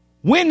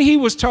 when he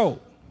was told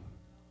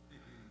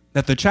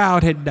that the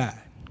child had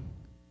died,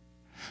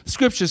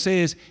 Scripture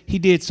says he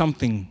did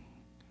something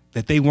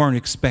that they weren't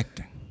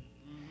expecting.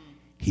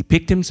 He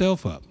picked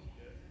himself up.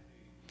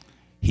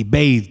 He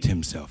bathed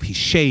himself. He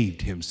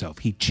shaved himself.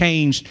 He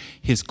changed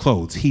his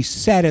clothes. He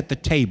sat at the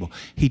table.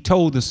 He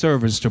told the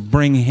servants to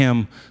bring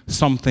him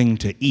something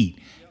to eat,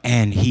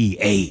 and he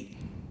ate.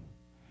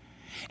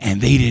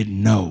 And they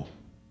didn't know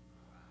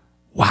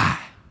why.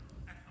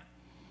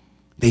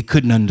 They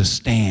couldn't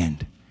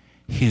understand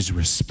his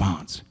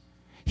response.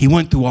 He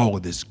went through all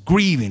of this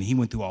grieving. He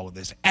went through all of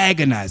this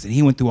agonizing.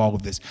 He went through all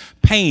of this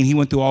pain. He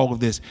went through all of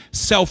this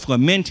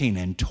self-lamenting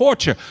and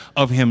torture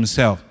of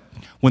himself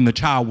when the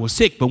child was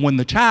sick. But when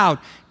the child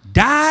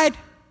died,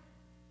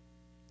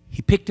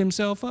 he picked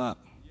himself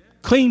up,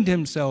 cleaned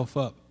himself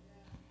up,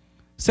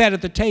 sat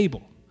at the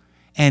table,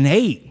 and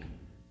ate.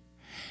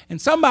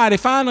 And somebody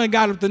finally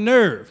got up the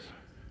nerve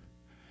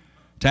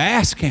to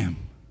ask him,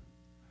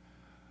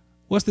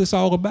 "What's this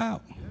all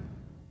about?"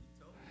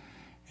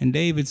 And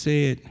David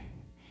said,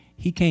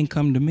 "He can't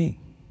come to me,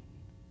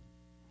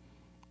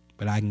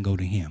 but I can go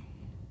to him."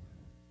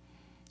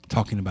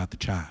 Talking about the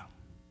child.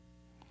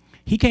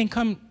 He can't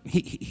come,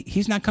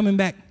 he's not coming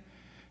back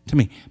to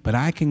me, but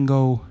I can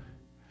go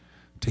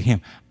to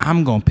him.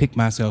 I'm going to pick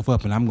myself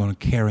up and I'm going to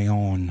carry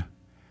on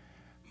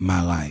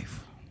my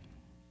life.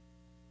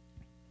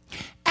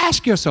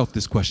 Ask yourself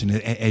this question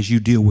as you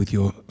deal with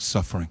your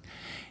suffering.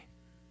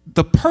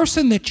 The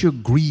person that you're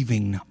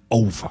grieving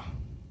over,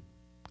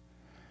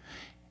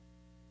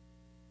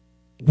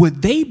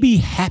 would they be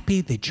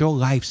happy that your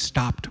life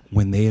stopped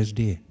when theirs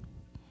did?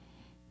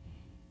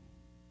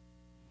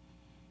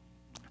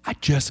 I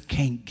just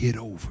can't get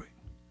over it.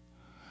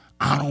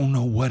 I don't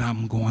know what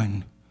I'm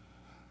going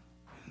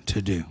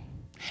to do.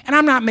 And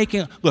I'm not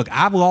making, look,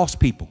 I've lost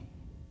people.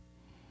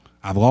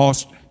 I've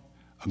lost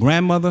a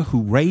grandmother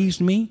who raised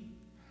me.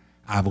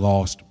 I've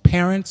lost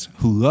parents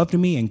who loved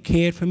me and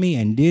cared for me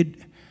and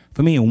did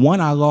for me. And one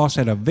I lost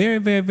at a very,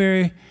 very,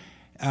 very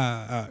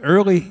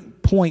early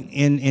point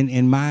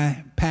in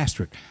my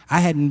pastorate. I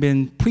hadn't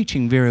been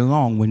preaching very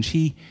long when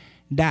she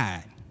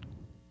died.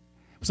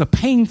 It was a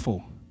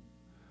painful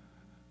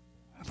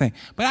thing.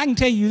 But I can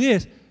tell you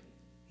this,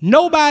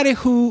 nobody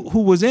who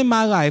was in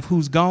my life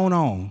who's gone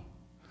on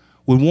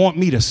would want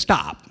me to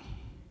stop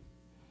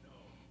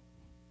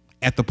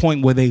at the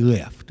point where they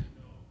left.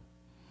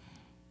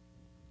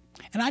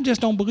 And I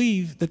just don't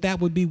believe that that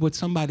would be what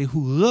somebody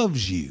who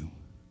loves you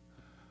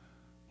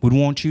would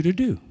want you to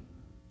do.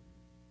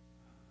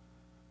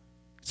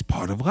 It's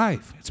part of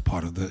life. It's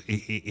part of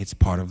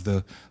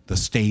the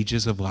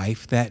stages of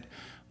life that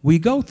we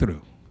go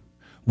through.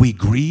 We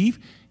grieve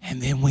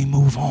and then we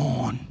move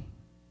on.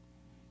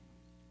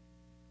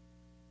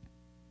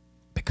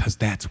 Because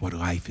that's what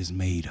life is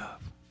made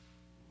of.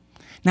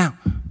 Now,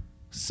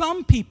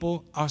 some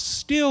people are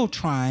still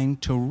trying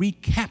to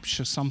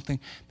recapture something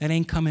that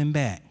ain't coming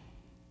back.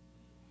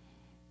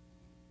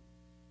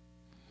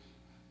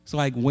 It's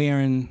like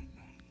wearing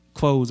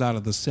clothes out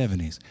of the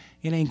 70s.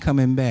 It ain't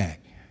coming back.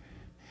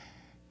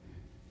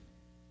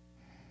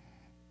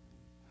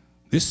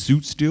 This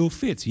suit still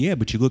fits. Yeah,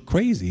 but you look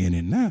crazy in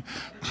it now.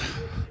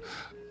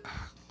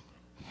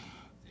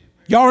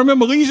 Y'all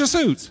remember leisure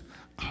suits?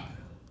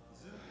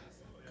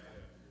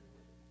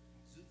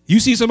 You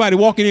see somebody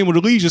walking in with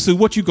a leisure suit,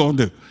 what you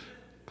gonna do?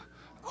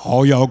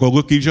 All y'all gonna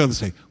look at each other and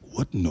say,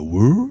 "What in the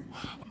world?"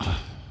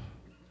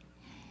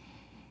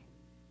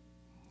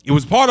 It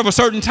was part of a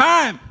certain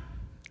time,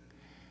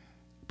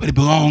 but it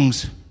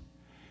belongs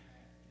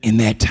in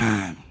that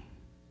time.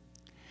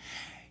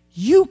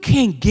 You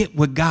can't get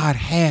what God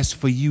has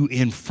for you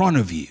in front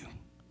of you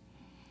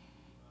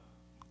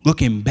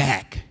looking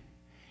back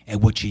at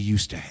what you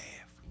used to have.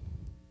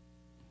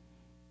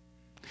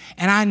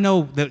 And I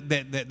know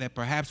that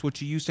perhaps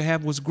what you used to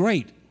have was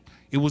great.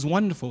 It was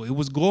wonderful. It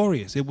was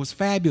glorious. It was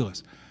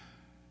fabulous.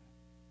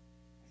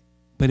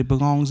 But it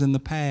belongs in the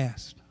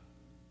past.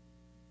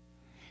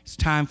 It's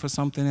time for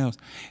something else.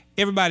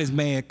 Everybody's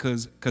mad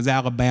because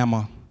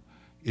Alabama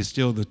is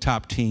still the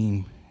top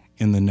team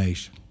in the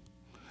nation.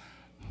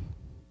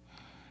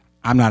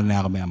 I'm not an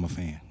Alabama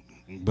fan,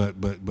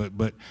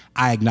 but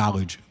I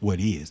acknowledge what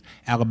is.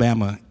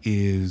 Alabama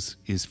is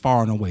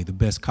far and away the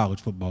best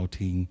college football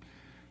team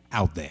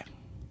out there.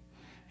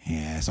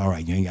 Yeah, it's all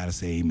right. You ain't got to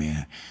say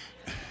amen.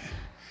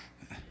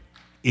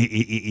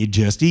 It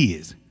just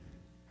is.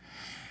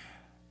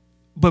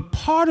 But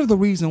part of the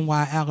reason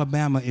why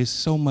Alabama is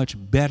so much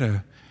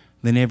better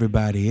than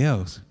everybody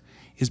else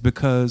is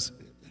because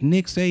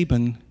Nick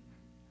Saban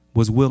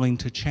was willing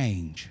to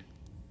change.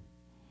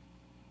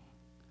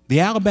 The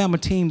Alabama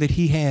team that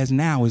he has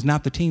now is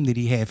not the team that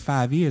he had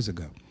 5 years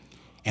ago.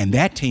 And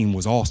that team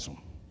was awesome.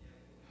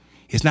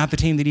 It's not the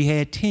team that he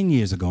had 10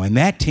 years ago. And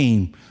that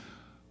team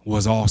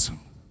was awesome.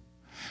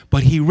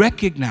 But he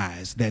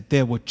recognized that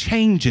there were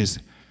changes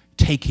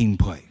taking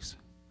place.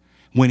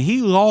 When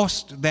he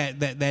lost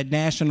that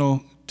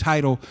national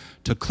title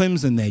to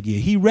Clemson that year,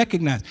 he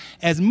recognized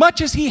as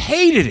much as he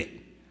hated it,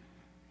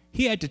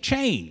 he had to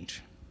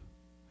change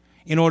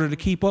in order to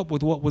keep up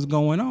with what was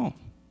going on.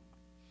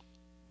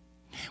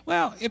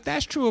 Well, if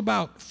that's true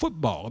about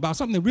football, about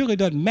something that really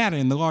doesn't matter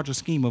in the larger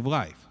scheme of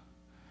life,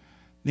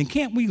 then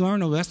can't we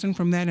learn a lesson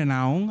from that in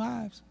our own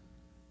lives?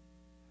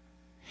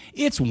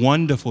 It's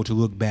wonderful to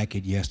look back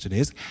at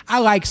yesterday. I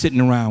like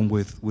sitting around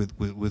with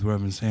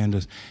Reverend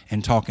Sanders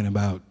and talking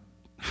about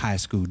high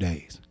school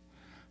days.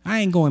 I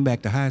ain't going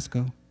back to high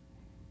school.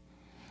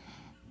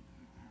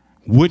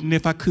 Wouldn't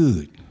if I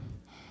could.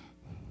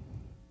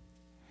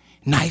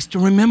 Nice to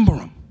remember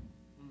them.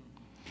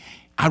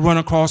 I run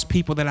across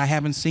people that I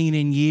haven't seen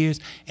in years,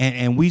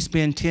 and we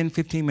spend 10,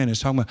 15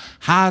 minutes talking about,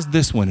 how's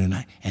this one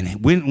tonight?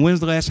 And when's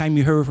the last time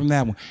you heard from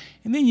that one?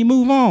 And then you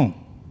move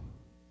on.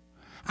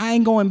 I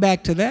ain't going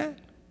back to that.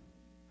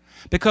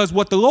 Because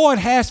what the Lord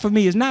has for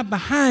me is not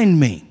behind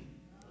me.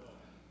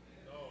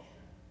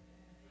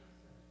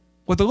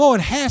 What the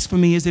Lord has for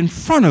me is in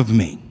front of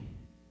me.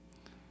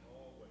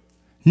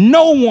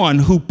 No one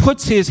who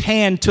puts his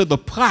hand to the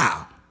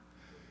plow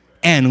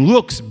and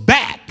looks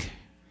back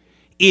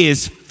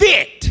is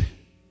fit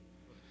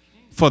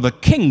for the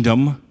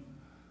kingdom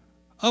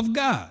of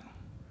God.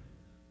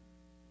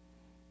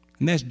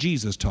 And that's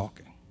Jesus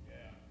talking.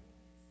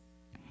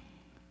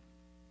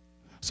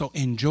 So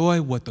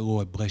enjoy what the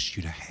Lord blessed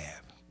you to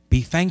have.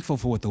 Be thankful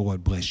for what the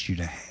Lord blessed you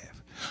to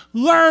have.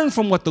 Learn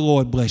from what the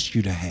Lord blessed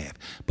you to have.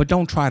 But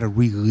don't try to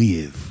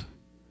relive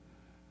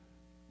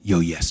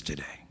your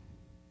yesterday.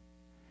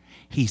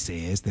 He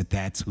says that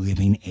that's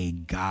living a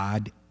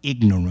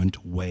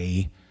God-ignorant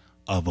way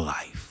of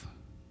life.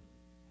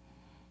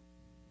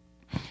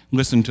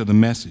 Listen to the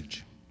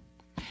message.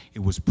 It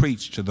was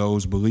preached to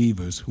those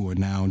believers who are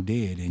now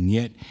dead, and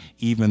yet,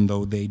 even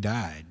though they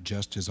died,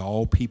 just as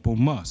all people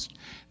must,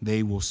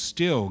 they will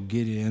still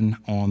get in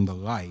on the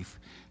life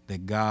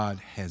that God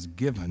has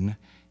given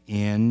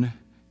in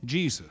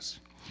Jesus.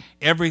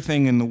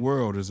 Everything in the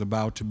world is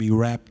about to be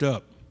wrapped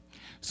up,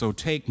 so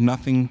take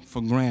nothing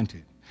for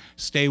granted.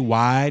 Stay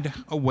wide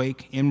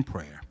awake in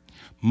prayer.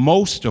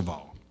 Most of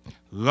all,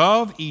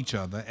 love each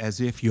other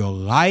as if your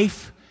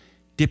life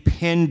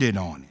depended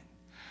on it.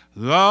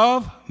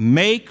 Love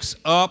makes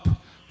up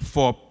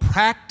for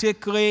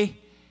practically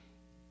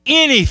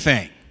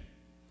anything.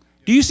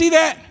 Do you see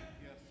that?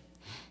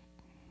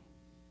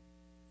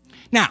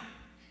 Now,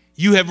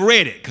 you have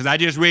read it because I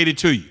just read it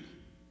to you.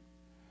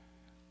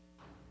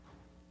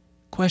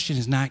 Question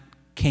is not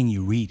can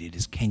you read it,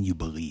 it's can you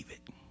believe it?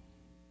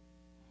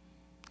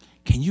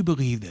 Can you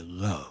believe that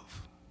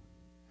love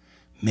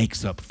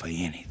makes up for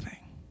anything?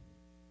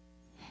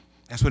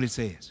 That's what it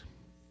says.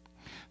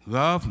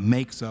 Love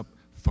makes up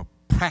for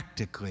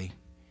practically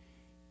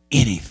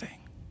anything.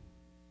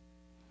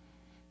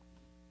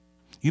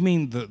 You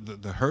mean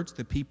the hurts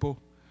that people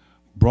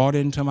brought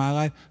into my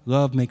life?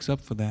 Love makes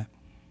up for that.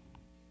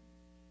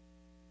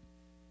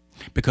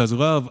 Because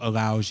love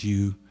allows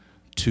you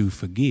to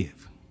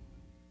forgive.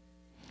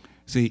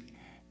 See,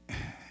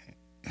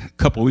 a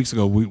couple of weeks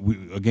ago, we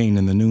again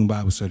in the noon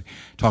Bible study,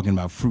 talking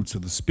about fruits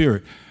of the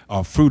Spirit,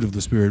 or fruit of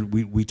the Spirit,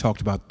 we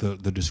talked about the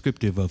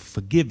descriptive of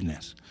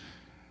forgiveness.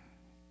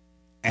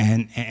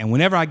 And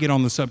whenever I get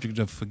on the subject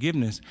of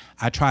forgiveness,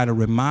 I try to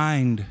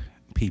remind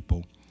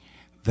people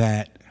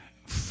that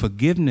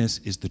forgiveness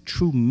is the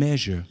true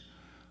measure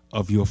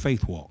of your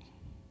faith walk.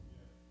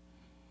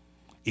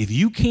 If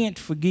you can't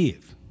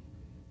forgive,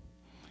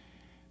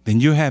 then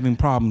you're having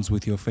problems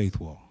with your faith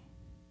walk.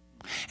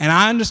 And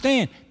I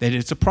understand that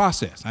it's a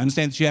process. I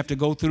understand that you have to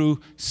go through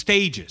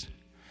stages.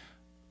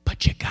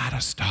 But you got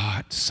to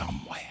start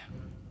somewhere.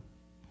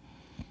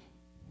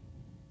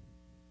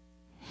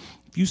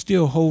 If you're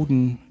still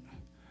holding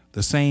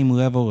the same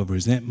level of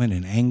resentment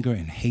and anger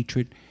and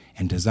hatred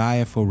and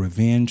desire for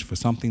revenge for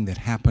something that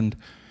happened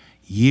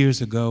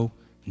years ago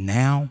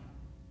now,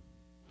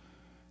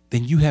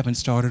 then you haven't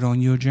started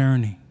on your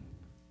journey.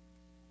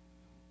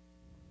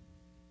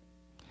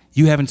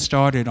 You haven't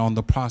started on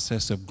the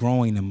process of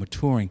growing and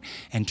maturing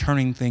and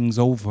turning things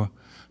over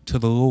to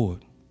the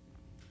Lord.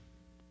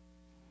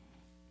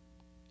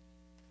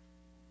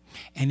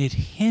 And it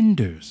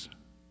hinders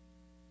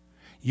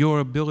your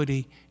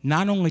ability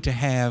not only to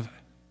have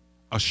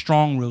a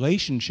strong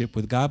relationship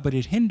with God, but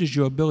it hinders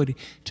your ability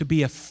to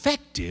be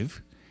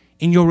effective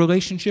in your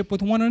relationship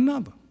with one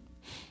another.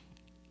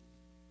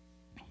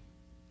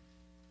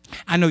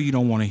 I know you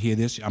don't want to hear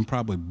this. I'm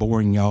probably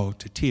boring y'all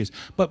to tears.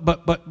 But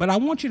I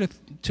want you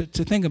to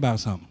think about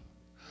something.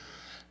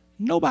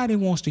 Nobody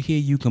wants to hear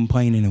you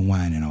complaining and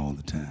whining all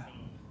the time.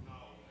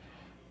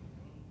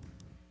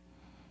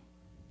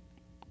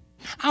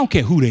 I don't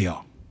care who they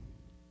are.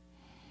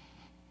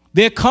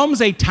 There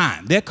comes a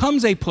time, there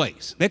comes a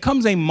place, there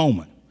comes a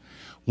moment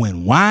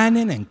when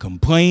whining and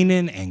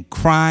complaining and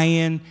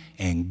crying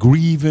and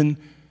grieving,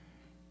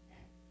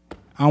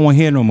 I don't want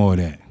to hear no more of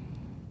that.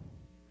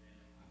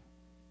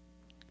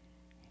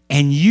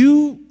 And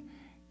you,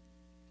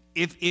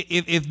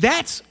 if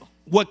that's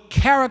what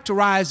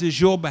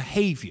characterizes your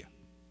behavior,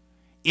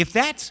 if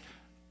that's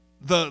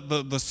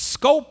the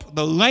scope,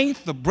 the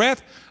length, the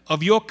breadth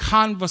of your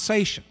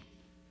conversation,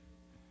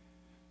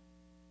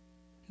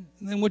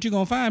 then what you're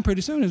going to find pretty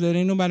soon is that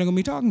ain't nobody going to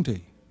be talking to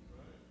you.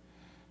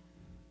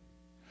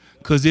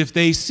 Because if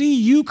they see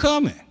you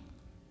coming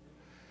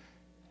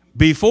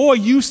before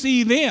you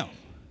see them,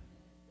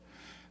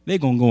 they're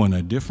going to go in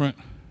a different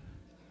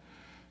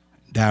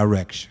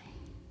direction.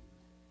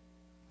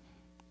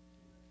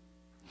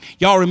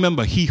 Y'all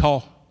remember Hee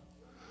Haw?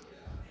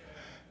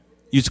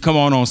 Used to come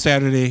on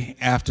Saturday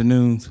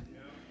afternoons.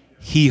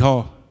 Hee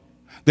Haw.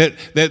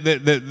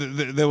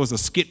 There was a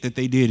skit that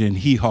they did in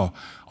Hee Haw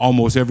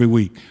almost every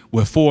week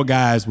where four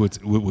guys would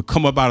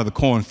come up out of the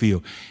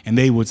cornfield and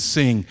they would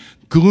sing,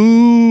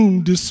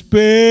 "Gloom,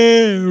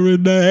 despair,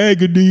 and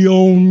agony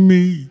on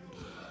me.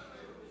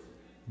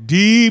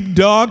 Deep,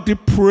 dark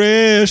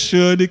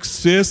depression,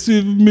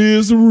 excessive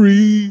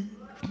misery.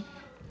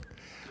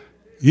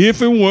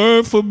 If it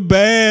weren't for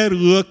bad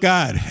luck,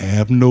 I'd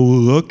have no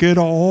luck at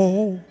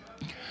all.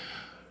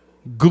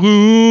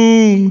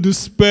 Gloom,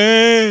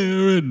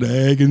 despair, and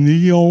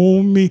agony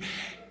on me."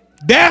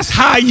 That's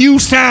how you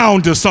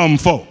sound to some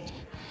folk.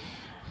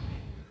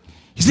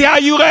 You see how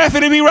you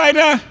laughing at me right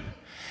now?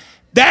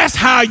 That's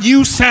how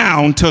you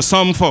sound to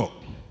some folk.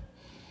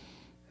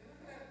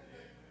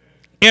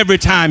 Every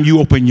time you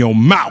open your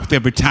mouth,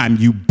 every time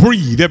you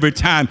breathe, every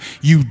time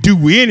you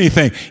do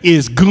anything,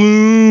 is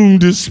gloom,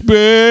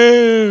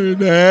 despair,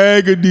 and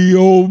agony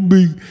on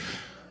me.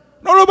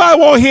 No, nobody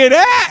want to hear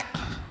that.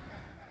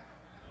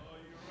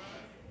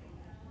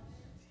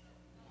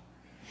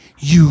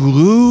 You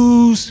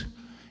lose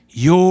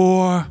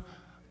your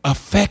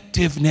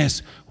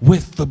effectiveness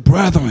with the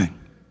brethren.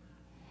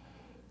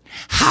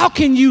 How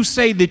can you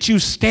say that you're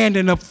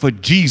standing up for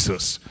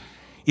Jesus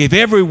if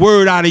every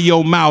word out of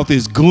your mouth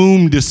is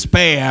gloom,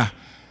 despair,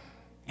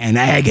 and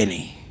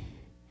agony?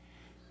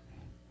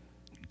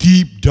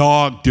 Deep,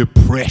 dark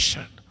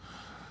depression.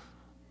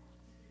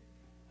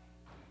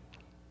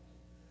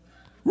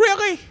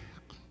 Really?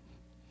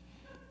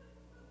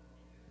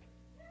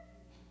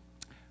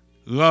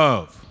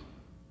 Love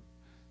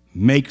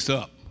makes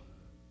up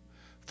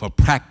for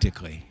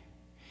practically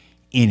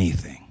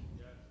anything.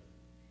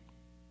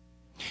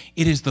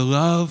 It is the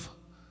love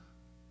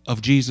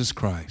of Jesus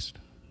Christ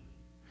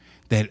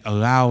that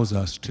allows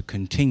us to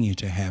continue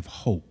to have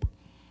hope,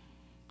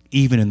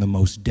 even in the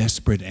most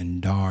desperate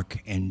and dark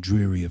and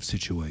dreary of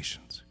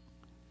situations.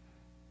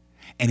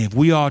 And if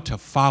we are to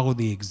follow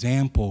the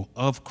example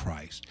of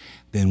Christ,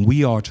 then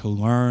we are to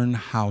learn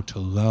how to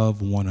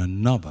love one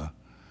another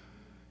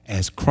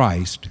as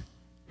Christ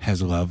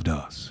has loved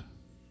us.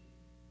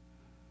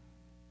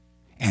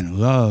 And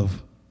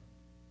love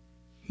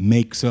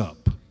makes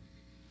up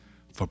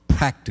for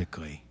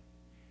practically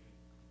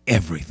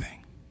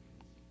everything.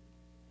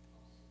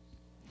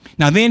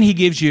 Now then he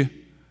gives you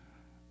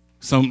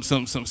some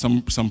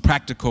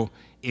practical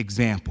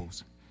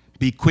examples.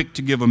 Be quick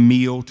to give a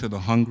meal to the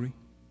hungry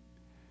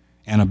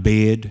and a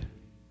bed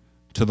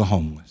to the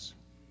homeless.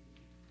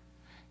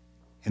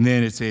 And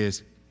then it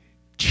says,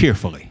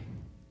 cheerfully.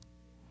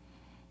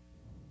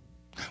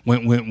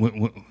 When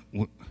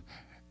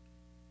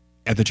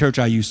at the church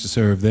I used to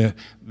serve,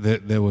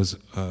 there was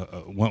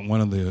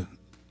one of the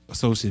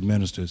associate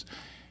ministers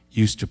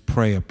used to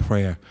pray a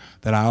prayer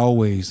that I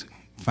always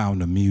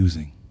found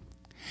amusing.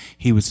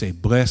 He would say,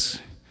 bless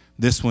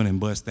this one and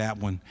bless that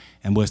one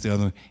and bless the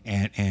other one.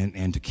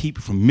 And to keep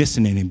from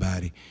missing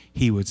anybody,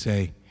 he would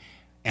say,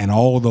 and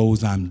all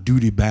those I'm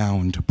duty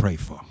bound to pray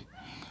for.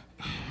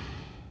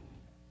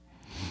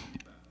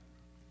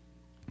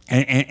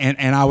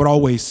 And I would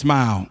always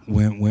smile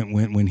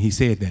when he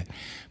said that,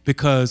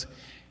 because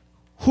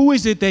who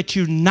is it that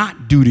you're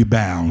not duty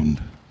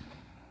bound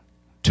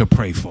to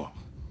pray for?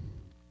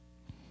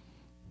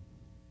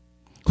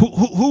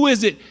 Who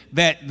is it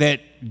that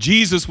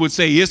Jesus would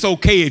say it's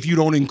okay if you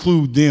don't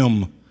include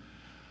them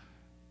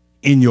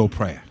in your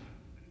prayer?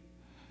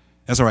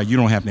 That's all right. You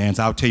don't have to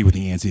answer. I'll tell you what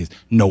the answer is.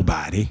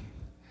 Nobody.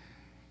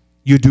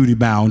 You're duty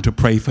bound to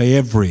pray for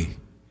everyone.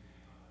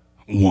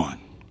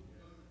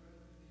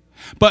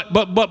 But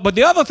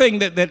the other thing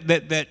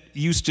that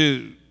used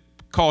to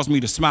caused me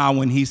to smile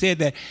when he said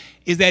that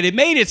is that it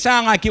made it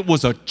sound like it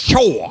was a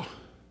chore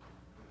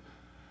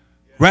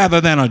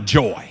rather than a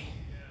joy.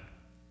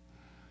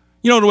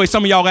 You know the way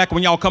some of y'all act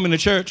when y'all come into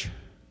church?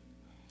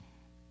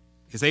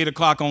 It's 8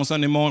 o'clock on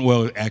Sunday morning.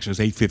 Well, actually,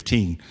 it's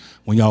 8:15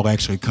 when y'all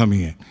actually come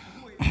in.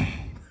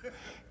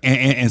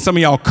 And some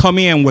of y'all come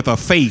in with a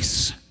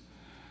face.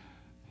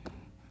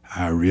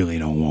 I really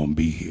don't want to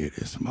be here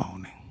this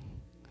morning.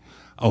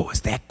 Oh,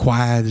 it's that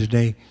quiet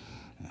today?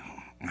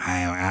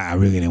 I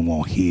really didn't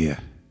want to hear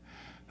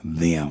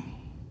them.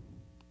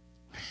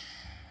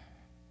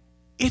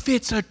 If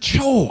it's a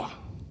chore,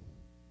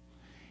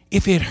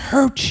 if it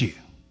hurts you,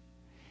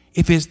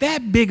 if it's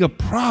that big a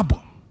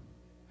problem,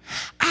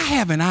 I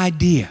have an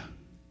idea.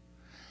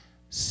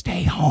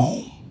 Stay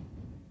home.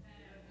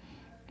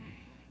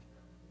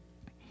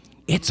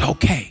 It's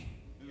okay.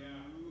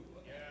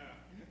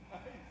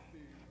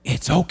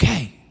 It's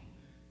okay.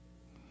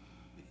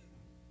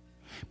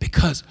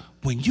 Because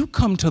when you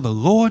come to the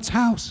Lord's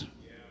house,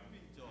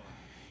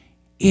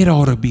 it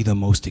ought to be the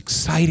most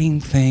exciting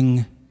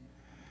thing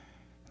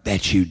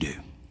that you do.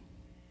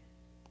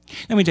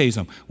 Let me tell you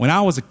something. When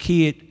I was a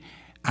kid,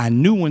 I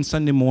knew when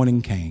Sunday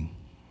morning came.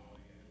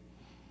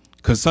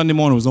 Because Sunday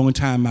morning was the only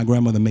time my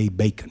grandmother made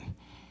bacon.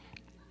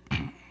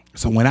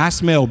 So when I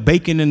smelled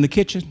bacon in the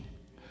kitchen,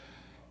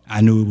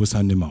 I knew it was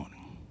Sunday morning.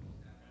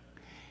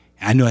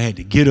 I knew I had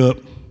to get up.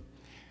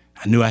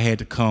 I knew I had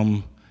to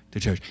come to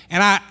church.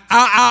 And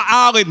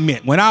I'll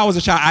admit, when I was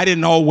a child, I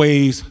didn't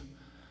always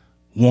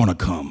want to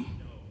come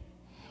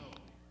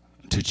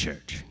to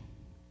church.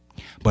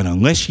 But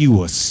unless you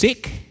were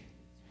sick,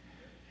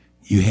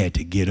 you had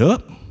to get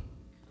up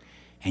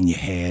and you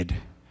had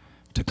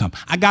to come.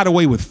 I got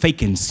away with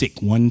faking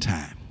sick one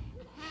time.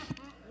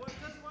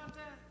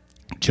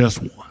 Just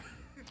one.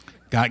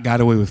 Got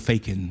away with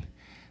faking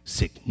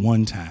sick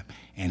one time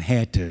and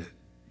had to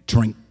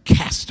drink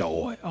castor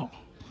oil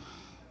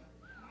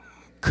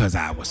because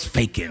I was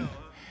faking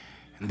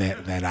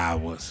that I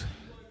was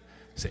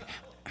sick.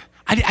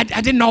 I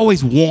didn't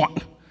always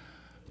want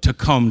to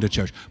come to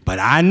church, but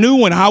I knew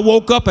when I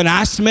woke up and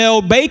I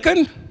smelled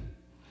bacon,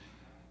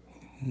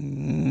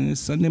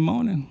 Sunday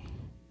morning,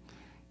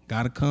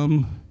 got to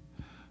come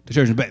to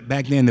church.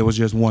 Back then there was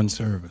just one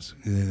service.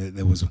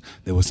 There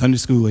was Sunday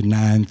school at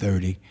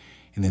 9:30,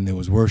 and then there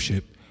was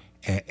worship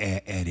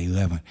at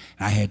 11.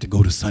 I had to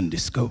go to Sunday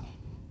school,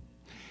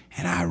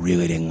 and I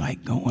really didn't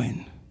like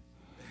going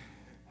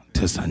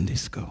to Sunday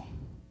school.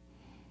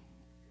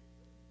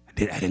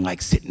 I didn't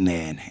like sitting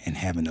there and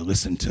having to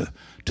listen to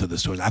the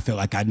stories. I felt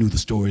like I knew the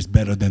stories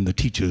better than the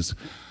teachers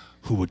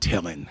who were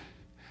telling.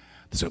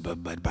 So,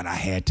 but I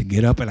had to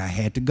get up and I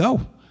had to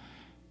go,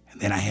 and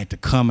then I had to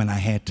come and I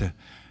had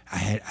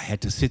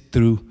to sit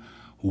through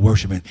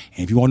worship. And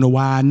if you want to know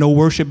why I know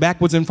worship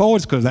backwards and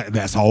forwards, because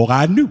that's all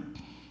I knew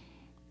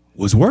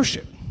was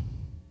worship.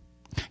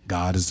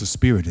 God is the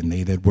spirit, and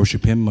they that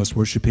worship him must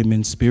worship him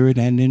in spirit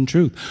and in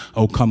truth.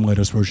 Oh, come, let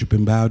us worship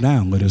and bow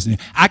down.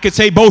 I could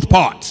say both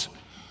parts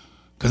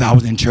because I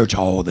was in church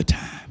all the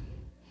time.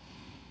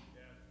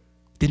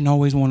 Didn't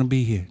always want to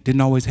be here.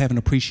 Didn't always have an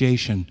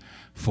appreciation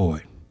for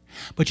it.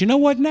 But you know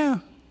what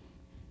now?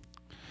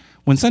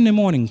 When Sunday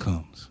morning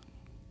comes,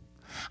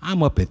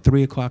 I'm up at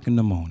 3 o'clock in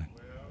the morning,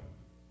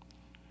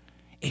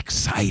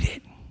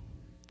 excited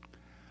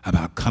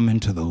about coming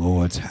to the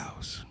Lord's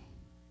house.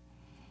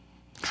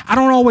 I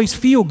don't always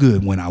feel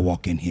good when I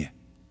walk in here,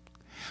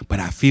 but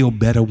I feel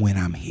better when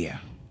I'm here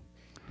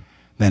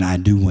than I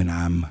do when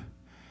I'm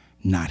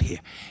not here.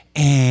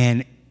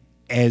 And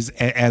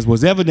as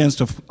was evidenced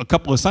a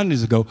couple of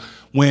Sundays ago,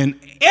 when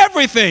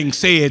everything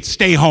said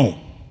stay home,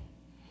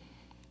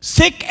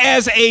 sick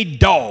as a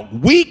dog,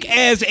 weak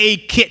as a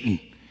kitten,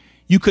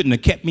 you couldn't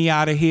have kept me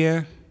out of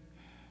here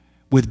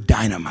with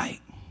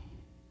dynamite.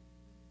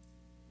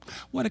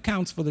 What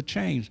accounts for the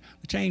change?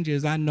 The change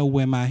is I know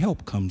where my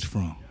help comes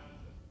from.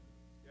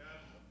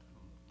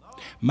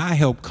 My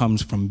help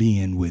comes from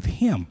being with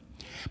him.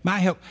 My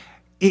help,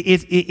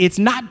 it's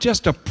not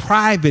just a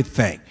private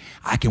thing.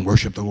 I can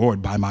worship the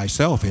Lord by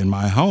myself in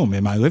my home,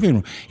 in my living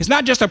room. It's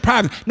not just a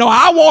private. No,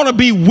 I want to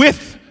be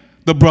with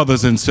the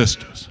brothers and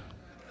sisters.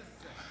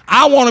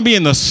 I want to be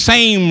in the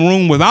same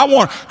room with them.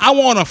 I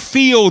want to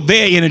feel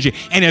their energy.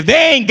 And if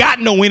they ain't got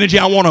no energy,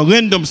 I want to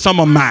lend them some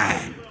of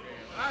mine.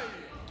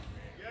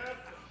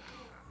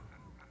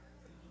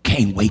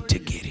 Can't wait to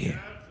get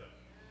here.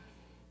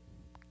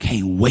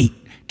 Can't wait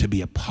to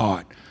be a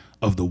part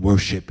of the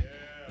worship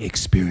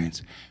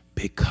experience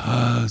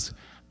because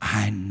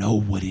I know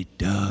what it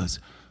does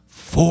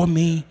for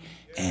me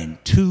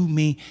and to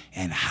me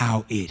and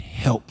how it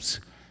helps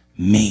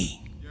me.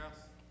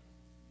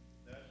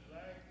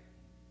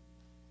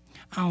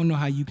 I don't know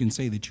how you can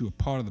say that you're a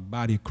part of the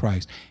body of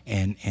Christ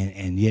and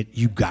yet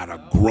you gotta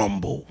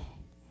grumble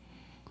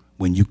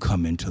when you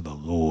come into the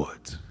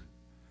Lord's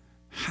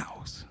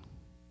house.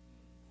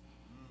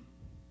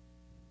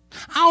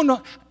 I don't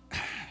know.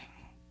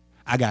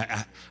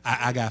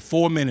 I got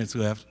 4 minutes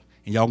left,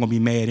 and y'all gonna be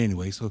mad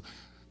anyway. So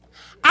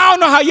I don't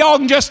know how y'all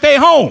can just stay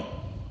home.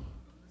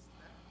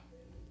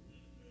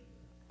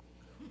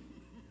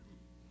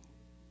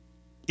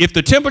 If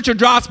the temperature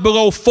drops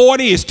below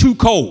 40, it's too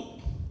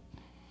cold.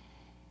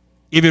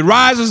 If it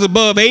rises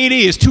above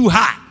 80, it's too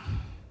hot.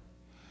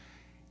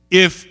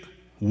 If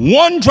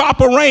one drop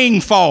of rain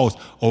falls,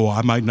 oh,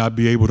 I might not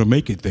be able to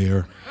make it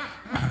there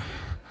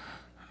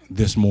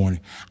this morning.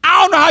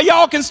 I don't know how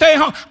y'all can stay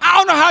home. I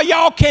don't know how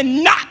y'all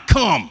cannot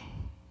come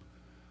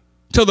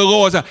to the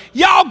Lord's house.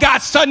 Y'all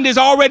got Sundays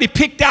already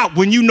picked out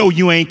when you know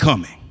you ain't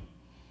coming.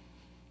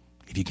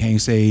 If you can't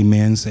say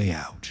amen, say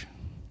ouch.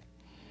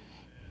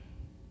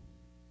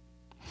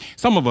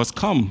 Some of us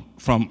come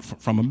from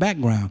a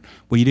background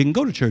where you didn't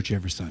go to church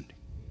every Sunday,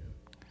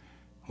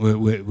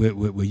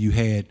 where you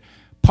had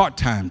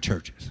part-time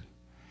churches,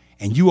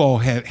 and you all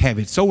have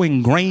it so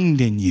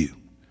ingrained in you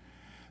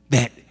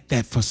that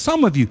for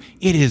some of you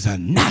it is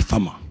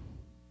anathema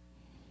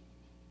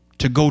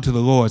to go to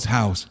the Lord's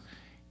house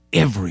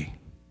every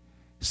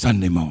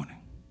Sunday morning.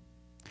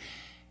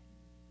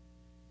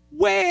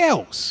 Where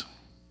else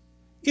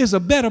is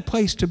a better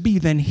place to be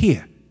than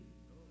here?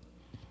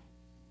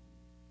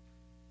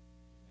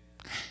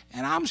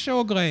 And I'm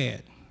sure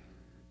glad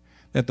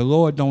that the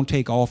Lord don't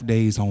take off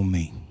days on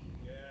me.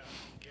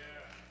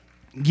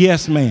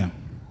 Yes, ma'am.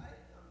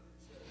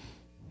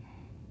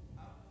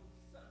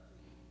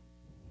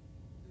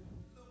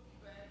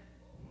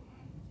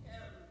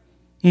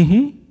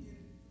 Mm-hmm.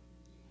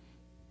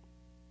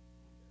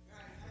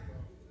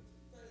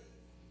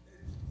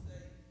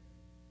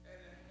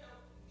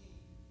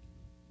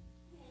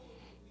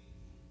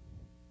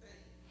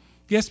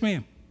 Yes,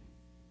 ma'am.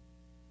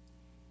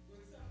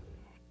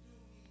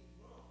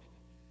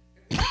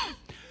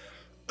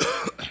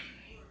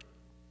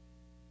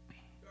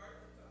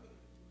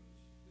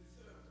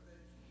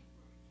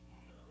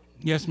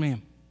 Yes,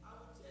 ma'am.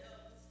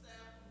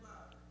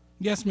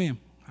 Yes, ma'am.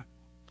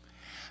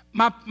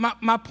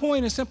 My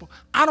point is simple.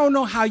 I don't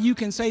know how you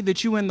can say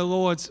that you in the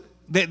Lord's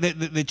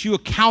that you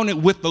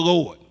accounted with the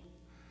Lord,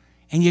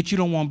 and yet you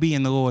don't want to be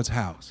in the Lord's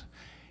house.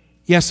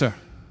 Yes, sir.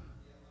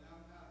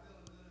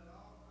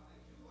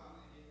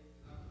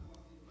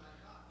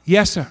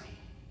 Yes, sir.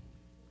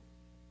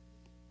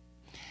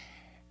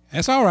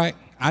 That's all right.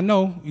 I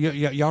know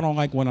y'all don't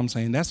like what I'm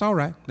saying. That's all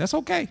right. That's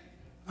okay.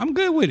 I'm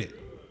good with it.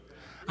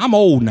 I'm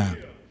old now.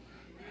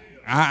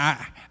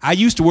 I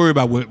used to worry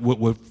about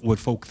what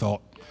folk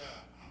thought.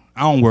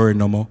 I don't worry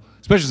no more,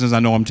 especially since I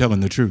know I'm telling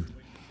the truth.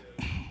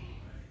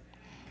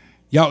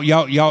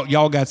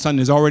 Y'all got something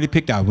that's already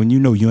picked out when you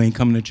know you ain't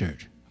coming to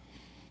church.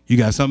 You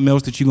got something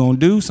else that you're going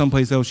to do,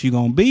 someplace else you're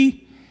going to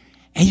be,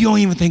 and you don't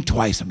even think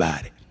twice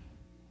about it.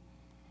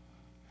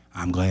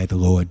 I'm glad the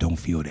Lord don't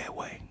feel that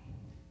way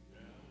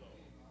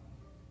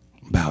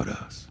about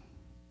us.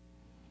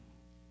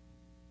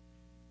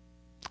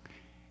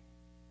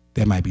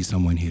 There might be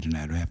someone here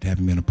tonight who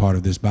haven't been a part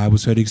of this Bible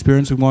study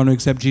experience. We want to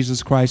accept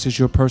Jesus Christ as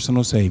your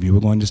personal Savior. We're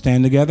going to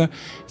stand together,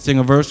 sing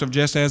a verse of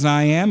Just As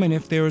I Am, and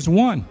if there is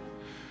one,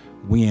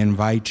 we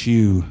invite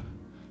you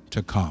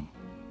to come.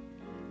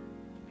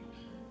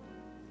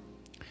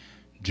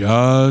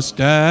 Just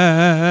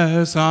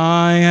as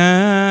I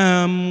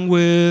am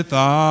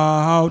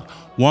without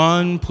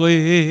one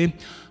plea,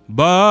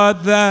 but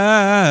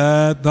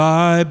that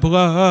thy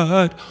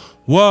blood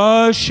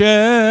was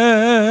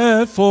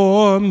shed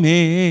for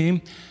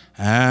me,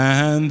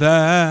 and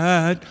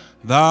that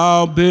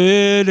thou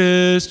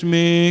biddest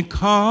me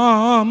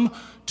come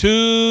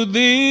to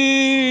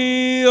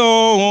thee,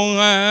 O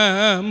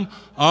Lamb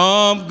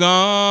of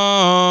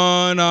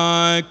God,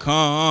 I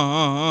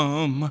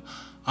come.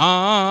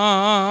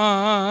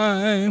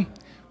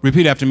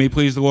 Repeat after me,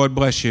 please. The Lord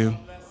bless you.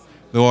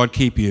 The Lord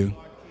keep you.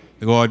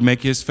 The Lord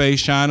make his face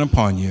shine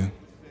upon you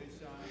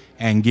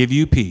and give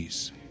you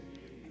peace.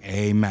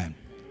 Amen.